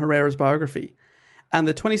 based on Herrera's biography. And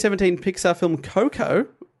the 2017 Pixar film Coco,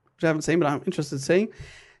 which I haven't seen but I'm interested in seeing,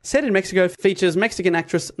 set in Mexico, features Mexican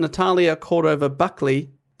actress Natalia Cordova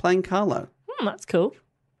Buckley playing Kahlo. That's cool.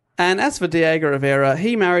 And as for Diego Rivera,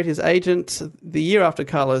 he married his agent the year after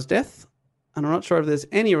Kahlo's death. And I'm not sure if there's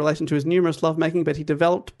any relation to his numerous lovemaking, but he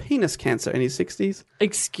developed penis cancer in his 60s.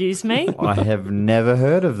 Excuse me? I have never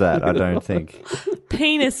heard of that, I don't think.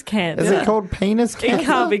 Penis cancer. Is it called penis cancer? It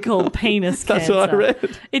can't be called penis That's cancer. what I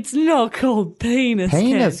read. It's not called penis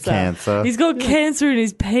Penis cancer. cancer? He's got cancer in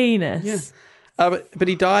his penis. But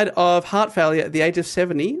he died of heart failure at the age of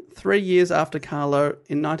 70, 3 years after Kahlo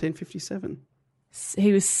in 1957.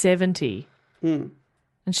 He was 70. And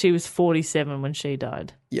she was 47 when she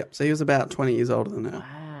died. Yep, so he was about 20 years older than her.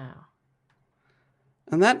 Wow.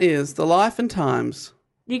 And that is the life and times.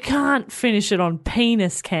 You can't finish it on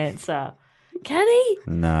penis cancer. Can he?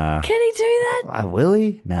 Nah. Can he do that? Will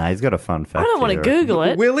he? Nah, he's got a fun fact. I don't want to here. Google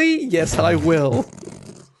it. Willie? Yes, I will.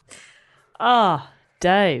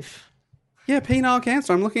 Dave. Yeah, penile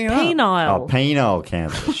cancer. I'm looking it up. Penile. Oh, penile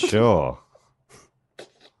cancer, sure.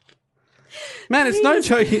 Man, it's no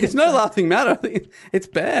joke. It's no laughing matter. It's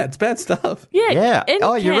bad. It's bad stuff. yeah. Any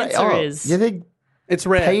you're right. cancer Oh, is. you think It's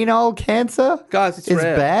rare. penile cancer Guys, it's is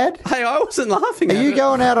rare. bad? Hey, I wasn't laughing Are at you it.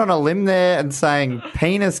 going out on a limb there and saying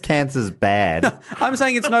penis cancer's bad? I'm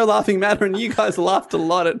saying it's no laughing matter, and you guys laughed a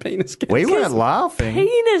lot at penis cancer. We weren't laughing.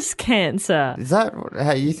 Penis cancer. Is that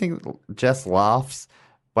how you think Jess laughs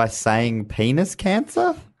by saying penis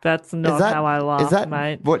cancer? That's not how I laugh, is that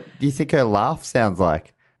mate. what do you think her laugh sounds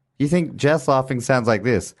like? You think Jess laughing sounds like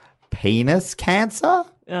this? Penis cancer?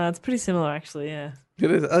 It's pretty similar, actually, yeah.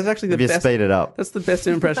 It is. That's actually the If you best. speed it up. That's the best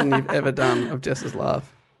impression you've ever done of Jess's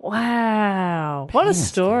laugh. Wow. What a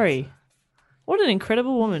story. What an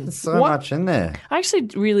incredible woman. So much in there. I actually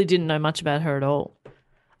really didn't know much about her at all. I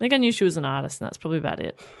think I knew she was an artist, and that's probably about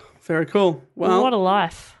it. Very cool. Well, What a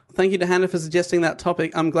life. thank you to Hannah for suggesting that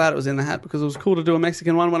topic. I'm glad it was in the hat because it was cool to do a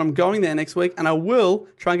Mexican one when I'm going there next week, and I will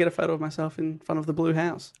try and get a photo of myself in front of the Blue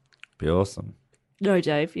House. Be awesome. No,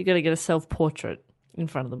 Dave, you got to get a self-portrait in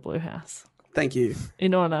front of the Blue House Thank you.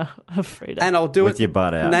 in honor of Frida. And I'll do With it your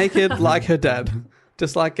butt out. naked like her dad,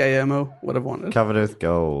 just like Guillermo would have wanted. Covered with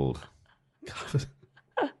gold.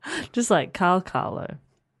 Just like Carlo.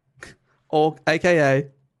 Or AKA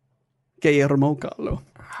Guillermo Carlo.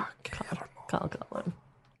 Carlo.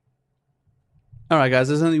 All right, guys,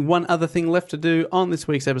 there's only one other thing left to do on this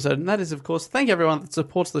week's episode, and that is, of course, thank everyone that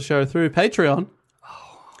supports the show through Patreon.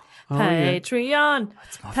 Patreon.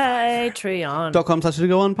 Patreon.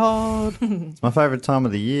 .com/ToGoOnPod. It's my favourite time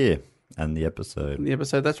of the year and the episode. The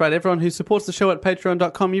episode. That's right. Everyone who supports the show at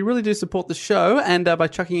patreon.com, you really do support the show. And by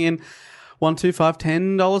chucking in $1, $2, $5,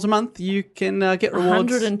 $10 a month, you can get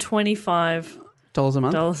rewards. $125 $1 a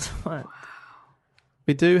month. a month.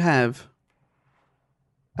 We do have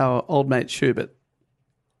our old mate Schubert,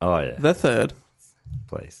 Oh, yeah. the third,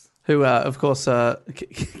 Please. who, of course,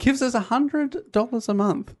 gives us $100 a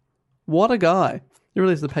month. What a guy. He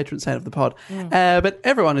really is the patron saint of the pod. But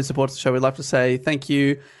everyone who supports the show, we'd like to say thank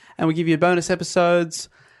you. And we give you bonus episodes,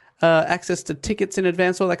 access to tickets in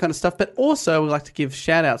advance, all that kind of stuff. But also, we'd like to give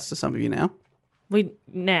shout-outs to some of you now.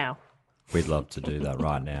 Now. We'd love to do that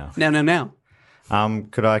right now. Now.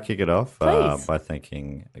 Could I kick it off Please. by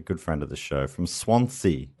thanking a good friend of the show from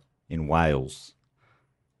Swansea in Wales,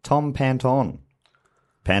 Tom Panton.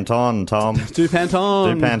 Panton, Tom. Do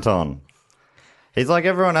Panton. Do Panton. He's like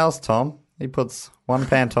everyone else, Tom. He puts one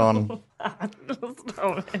Panton. That's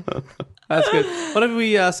good. What if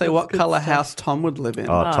we say what colour house Tom would live in?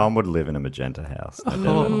 Oh, Tom would live in a magenta house. I don't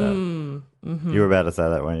know that. You were about to say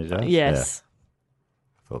that, weren't you, Josh? Yes. Yeah,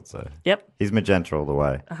 thought so. Yep. He's magenta all the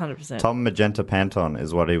way. 100%. Tom Magenta Panton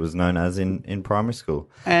is what he was known as in primary school.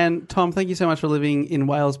 And Tom, thank you so much for living in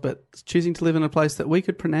Wales, but choosing to live in a place that we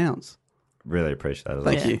could pronounce. Really appreciate it.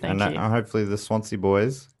 Thank you. Thank and you. hopefully the Swansea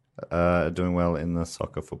boys are doing well in the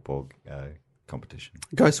soccer football competition.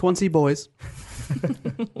 Go Swansea boys.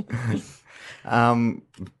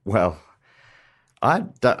 Well,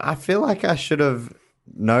 I feel like I should have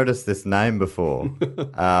noticed this name before,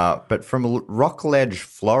 but from Rockledge,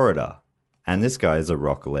 Florida. And this guy is a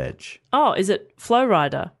Rockledge. Oh, is it Flow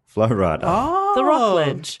Rider? Flow Rider. Oh. The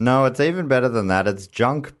Rockledge. No, it's even better than that. It's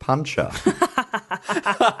Junk Puncher.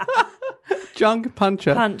 Junk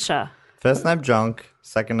Puncher. Puncher. First name Junk,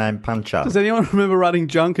 second name Puncher. Does anyone remember writing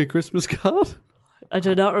Junk a Christmas card? I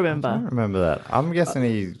do not remember. I remember that. I'm guessing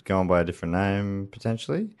he's going by a different name,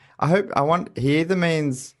 potentially. He either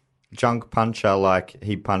means junk puncher, like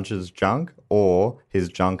he punches junk, or his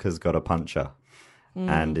junk has got a puncher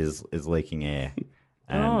and is leaking air.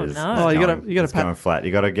 And Oh, is, no. is Oh, you going- gotta it's going flat.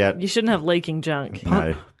 You got to get... You shouldn't have leaking junk.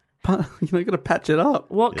 No. You got to patch it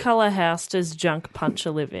up. What colour house does Junk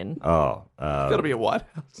Puncher live in? Oh, Got to be a White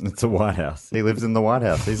House. it's a White House. He lives in the White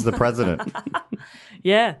House. He's the president.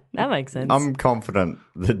 Yeah, that makes sense. I'm confident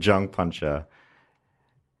the junk puncher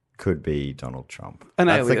could be Donald Trump. An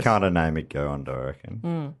That's the alias. kind of name he'd go under, I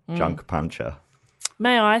reckon. Junk puncher.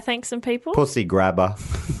 May I thank some people? Pussy grabber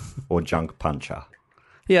or junk puncher.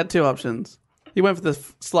 He had two options. He went for the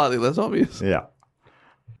slightly less obvious. Yeah,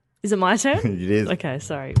 Is it my turn? it is. Okay,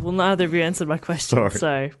 sorry. Well, neither of you answered my question,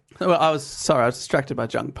 so Well, I was distracted by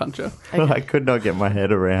Junk Puncher. I could not get my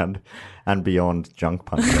head around and beyond junk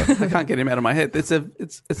puncher. I can't get him out of my head. It's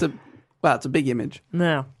a big image.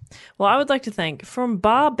 no. Well, I would like to thank from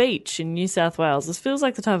Bar Beach in New South Wales. This feels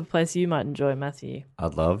like the type of place you might enjoy, Matthew.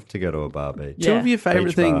 I'd love to go to a bar beach. Two Yeah. of your favourite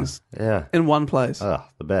Beach bar. things Yeah. in one place. Oh,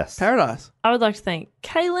 the best. Paradise. I would like to thank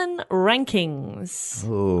Kaylin Rankings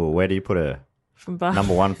Ooh, where do you put her? from Bar.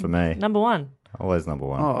 Number one for me. Number one. Always number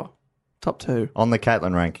one. Oh, top two. On the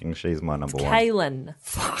Caitlin ranking, she's my number one. Kaylin.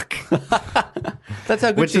 That's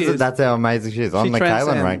how good Which she is is. that's how amazing she is. On the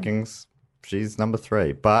Caitlin transcends. rankings, she's number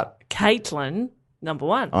 3. But Caitlin, number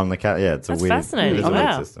one. on the it's a That's weird, fascinating. it is a weird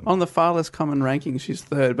Wow. system. On the far less common ranking, she's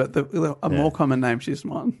third, but a more common name, she's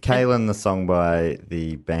one. Kaylin, the song by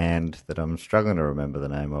the band that I'm struggling to remember the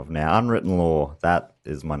name of now, Unwritten Law, that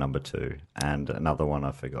is my number 2. And another one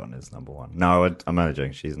I've forgotten is number 1. No, I'm only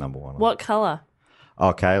joking. She's number 1. What colour?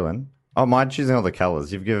 Oh, Kaylin. Oh, mind choosing all the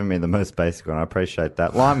colours. You've given me the most basic one. I appreciate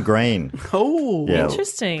that. Lime green. Oh, Yeah.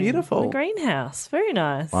 Interesting. Beautiful. The greenhouse. Very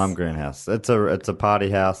nice. Lime greenhouse. It's a party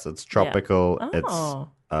house. It's tropical. Oh.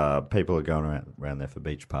 It's people are going around there for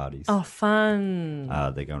beach parties. Oh, fun.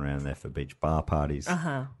 They're going around there for beach bar parties.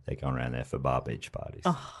 Uh-huh. They're going around there for bar beach parties.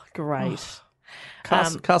 Oh, great.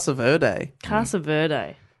 Casa Verde. Casa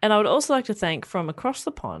Verde. And I would also like to thank from across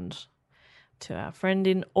the pond to our friend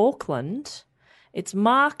in Auckland. It's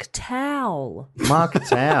Mark Towell. Mark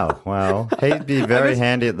Tao. Well, he'd be very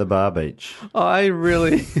handy at the bar beach. I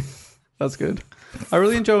really, that's good. I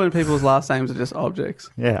really enjoy when people's last names are just objects.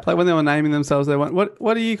 Yeah. Like when they were naming themselves, they went,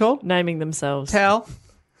 what are you called? Naming themselves. Towel.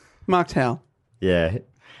 Mark Towel. Yeah.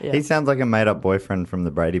 Yeah. He sounds like a made-up boyfriend from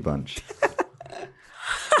the Brady Bunch.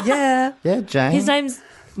 Yeah. Yeah, Jane. His name's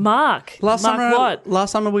Mark. Mark what?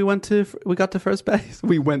 Last summer we got to first base.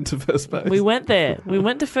 We went to first base. We went there. We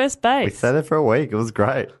went to first We base. stayed there for a week. It was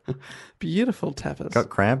great. Beautiful tapas. Got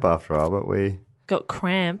cramp after all, but we Got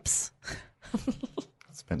cramps.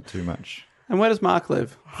 spent too much And where does Mark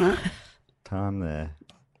live? Huh? time there.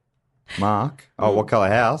 Mark. Oh, what colour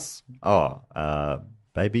house? Oh,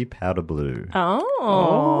 baby powder blue.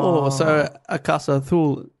 Oh. So a Casa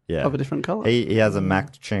Azul Yeah. of a different colour. He has a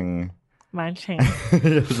matching Matching. he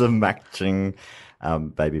has a matching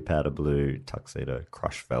baby powder blue tuxedo,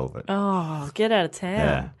 crushed velvet. Oh, get out of town.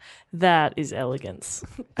 Yeah. That is elegance.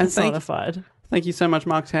 And thank- Personified. Thank you so much,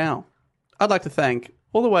 Mark Towell. I'd like to thank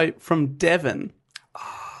all the way from Devon.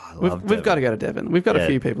 We've got to go to Devon. We've got Yeah. a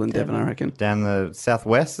few people in Devon, I reckon. Down the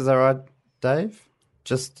southwest, is that right, Dave?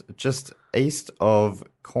 Just east of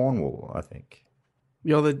Cornwall, I think.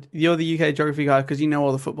 You're the UK geography guy because you know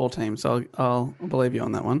all the football teams, so I'll believe you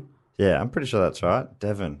on that one. Yeah, I'm pretty sure that's right.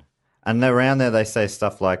 Devon. And around there they say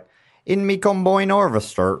stuff like, in me combine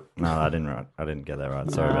harvester. No, I didn't get that right.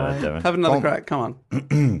 Sorry about that, Devon. Have another crack. Come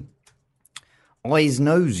on. Eyes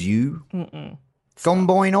knows you.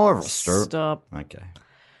 Combine harvester. Stop. Okay.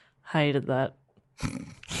 Hated that.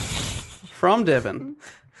 From Devon,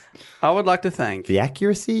 I would like to thank. The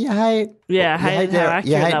accuracy you hate? Yeah, I You hated how accurate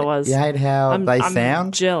you hate, that was. You hate how I'm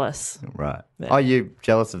sound? jealous Right. Are you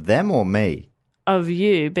jealous of them or me? of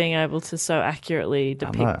you being able to so accurately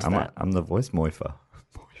depict that. I'm the voice morpher.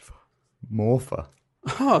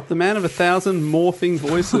 Oh, the man of 1,000 morphing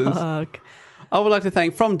voices. Fuck. I would like to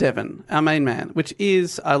thank from Devon, our main man, which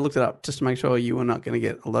is, I looked it up just to make sure you were not going to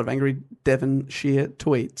get a lot of angry Devonshire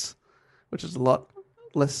tweets, which is a lot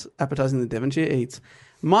less appetizing than Devonshire eats.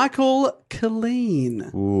 Michael Colleen.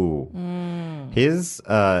 Ooh. His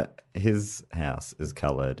house is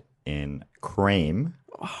coloured in cream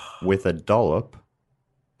with a dollop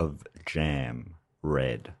of jam,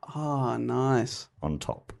 red, Oh, nice. on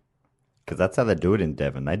top. Because that's how they do it in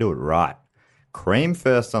Devon. They do it right. Cream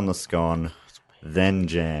first on the scone, then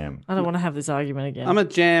jam. I don't want to have this argument again. I'm a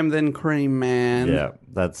jam then cream man. Yeah,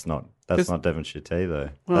 that's not Devonshire tea though.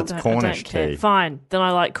 That's I don't Cornish care. tea. Fine, then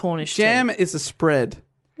I like Cornish Jam tea. is a spread.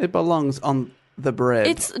 It belongs on the bread.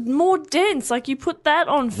 It's more dense. Like you put that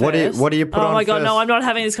on first. What do you put on Oh my god, first? no! I'm not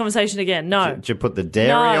having this conversation again. No. Do you put the dairy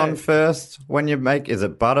No. on first when you make? Is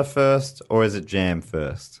it butter first or is it jam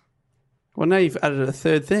first? Well, now you've added a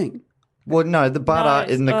third thing. Well, no, the butter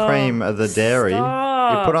No, in the cream of the dairy.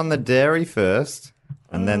 stop. You put on the dairy first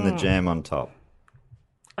and then the jam on top.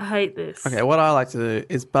 I hate this. Okay, what I like to do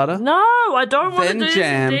is butter, No, I don't want to Then do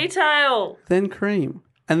jam. this in detail. then cream,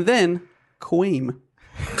 and then queen.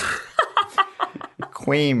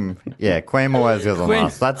 Cream. Yeah, cream always goes on Cream.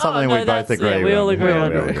 last. That's something no, we both that's- agree yeah, with. we all agree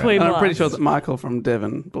on agree. Cream. And I'm pretty blast. sure that Michael from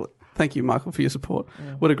Devon, thank you, Michael, for your support,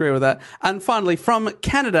 would agree with that. And finally, from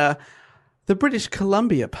Canada, the British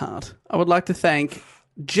Columbia part, I would like to thank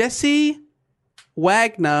Jesse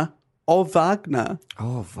Wagner or Wagner.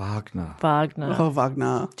 Oh, Wagner. Wagner. Oh,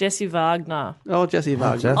 Wagner. Jesse Wagner. Oh, Jesse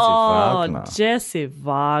Wagner. Jesse Oh, Wagner. Jesse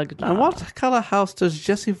Wagner. And what colour house does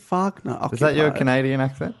Jesse Wagner occupy? Is that your Canadian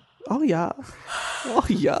accent? Oh, yeah. Oh,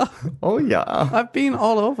 yeah. Oh, yeah. I've been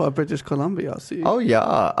all over British Columbia, see. Oh,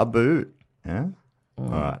 yeah. A boot. Yeah. All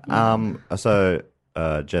right. So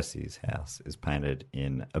Jesse's house is painted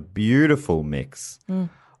in a beautiful mix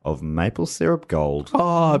of maple syrup gold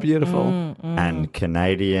Oh, beautiful. and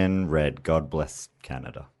Canadian red. God bless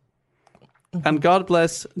Canada. And God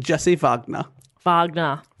bless Jesse Wagner.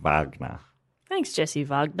 Wagner. Wagner. Thanks, Jesse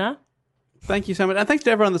Wagner. Thank you so much. And thanks to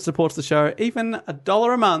everyone that supports the show. Even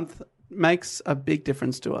 $1 a month makes a big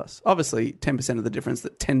difference to us. Obviously, 10% of the difference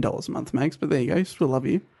that $10 a month makes, but there you go. Still love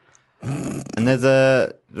you. And there's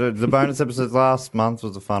the bonus episodes last month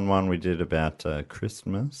was a fun one we did about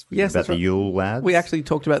Christmas. Yes, about that's the right. Yule lads. We actually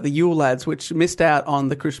talked about the Yule Lads, which missed out on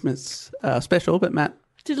the Christmas special, but Matt,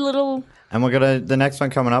 Did a little. And we're gonna the next one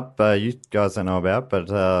coming up. You guys don't know about, but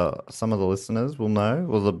some of the listeners will know.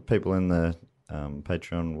 Well, the people in the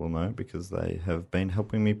Patreon will know because they have been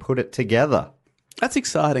helping me put it together. that's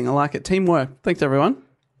exciting. I like it. Teamwork. Thanks, everyone.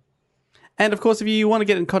 And, of course, if you want to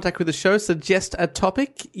get in contact with the show, suggest a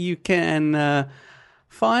topic, you can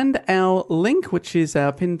find our link, which is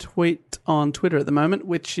our pinned tweet on Twitter at the moment,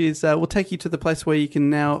 which is will take you to the place where you can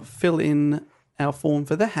now fill in our form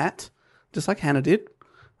for the hat, just like Hannah did.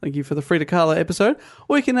 Thank you for the Free to Colour episode.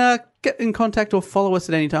 Or you can get in contact or follow us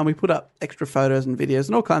at any time. We put up extra photos and videos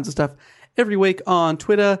and all kinds of stuff every week on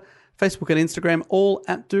Twitter, Facebook and Instagram, all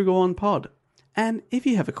at Do Go On Pod. And if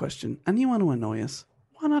you have a question and you want to annoy us,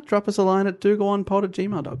 why not drop us a line at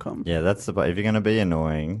dogoonpod@gmail.com. Yeah, that's the. If you're going to be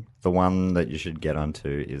annoying, the one that you should get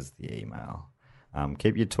onto is the email.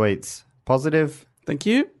 Keep your tweets positive Thank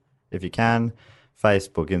you. if you can.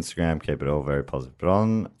 Facebook, Instagram, keep it all very positive. But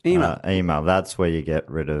on Email. that's where you get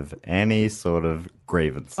rid of any sort of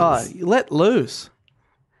grievances. Oh, let loose.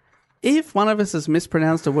 If one of us has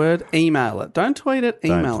mispronounced a word, email it. Don't tweet it,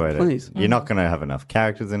 Don't email tweet it, please. You're not going to have enough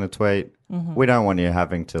characters in a tweet. We don't want you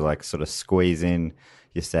having to sort of squeeze in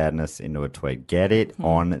your sadness into a tweet. Get it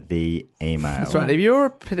on the email. That's right. If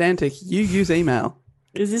you're pedantic, you use email.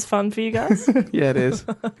 Is this fun for you guys? Yeah, it is.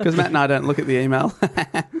 Because Matt and I don't look at the email.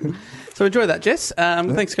 So enjoy that, Jess.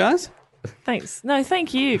 Thanks, guys. Thanks. No,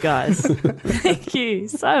 thank you, guys. Thank you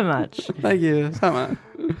so much. Thank you so much.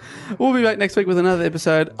 We'll be back next week with another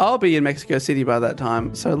episode. I'll be in Mexico City by that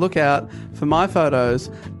time, so look out for my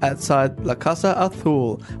photos outside La Casa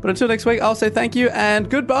Azul. But until next week, I'll say thank you and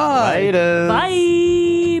goodbye. Later.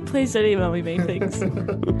 Bye. Please don't email me mean things.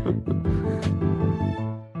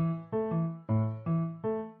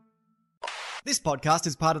 This podcast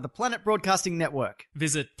is part of the Planet Broadcasting Network.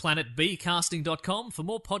 Visit planetbcasting.com for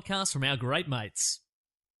more podcasts from our great mates.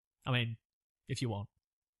 I mean, if you want.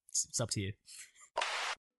 It's up to you.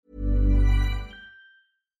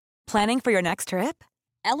 Planning for your next trip?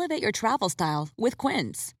 Elevate your travel style with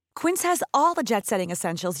Quince. Quince has all the jet-setting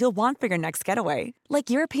essentials you'll want for your next getaway, like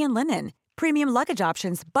European linen, premium luggage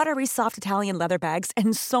options, buttery soft Italian leather bags,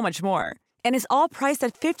 and so much more. And is all priced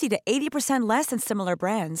at 50 to 80% less than similar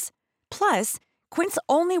brands. Plus, Quince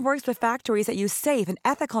only works with factories that use safe and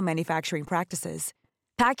ethical manufacturing practices.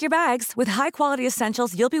 Pack your bags with high-quality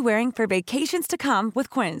essentials you'll be wearing for vacations to come with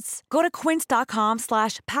Quince. Go to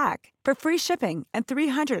quince.com/pack for free shipping and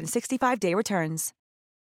 365-day returns.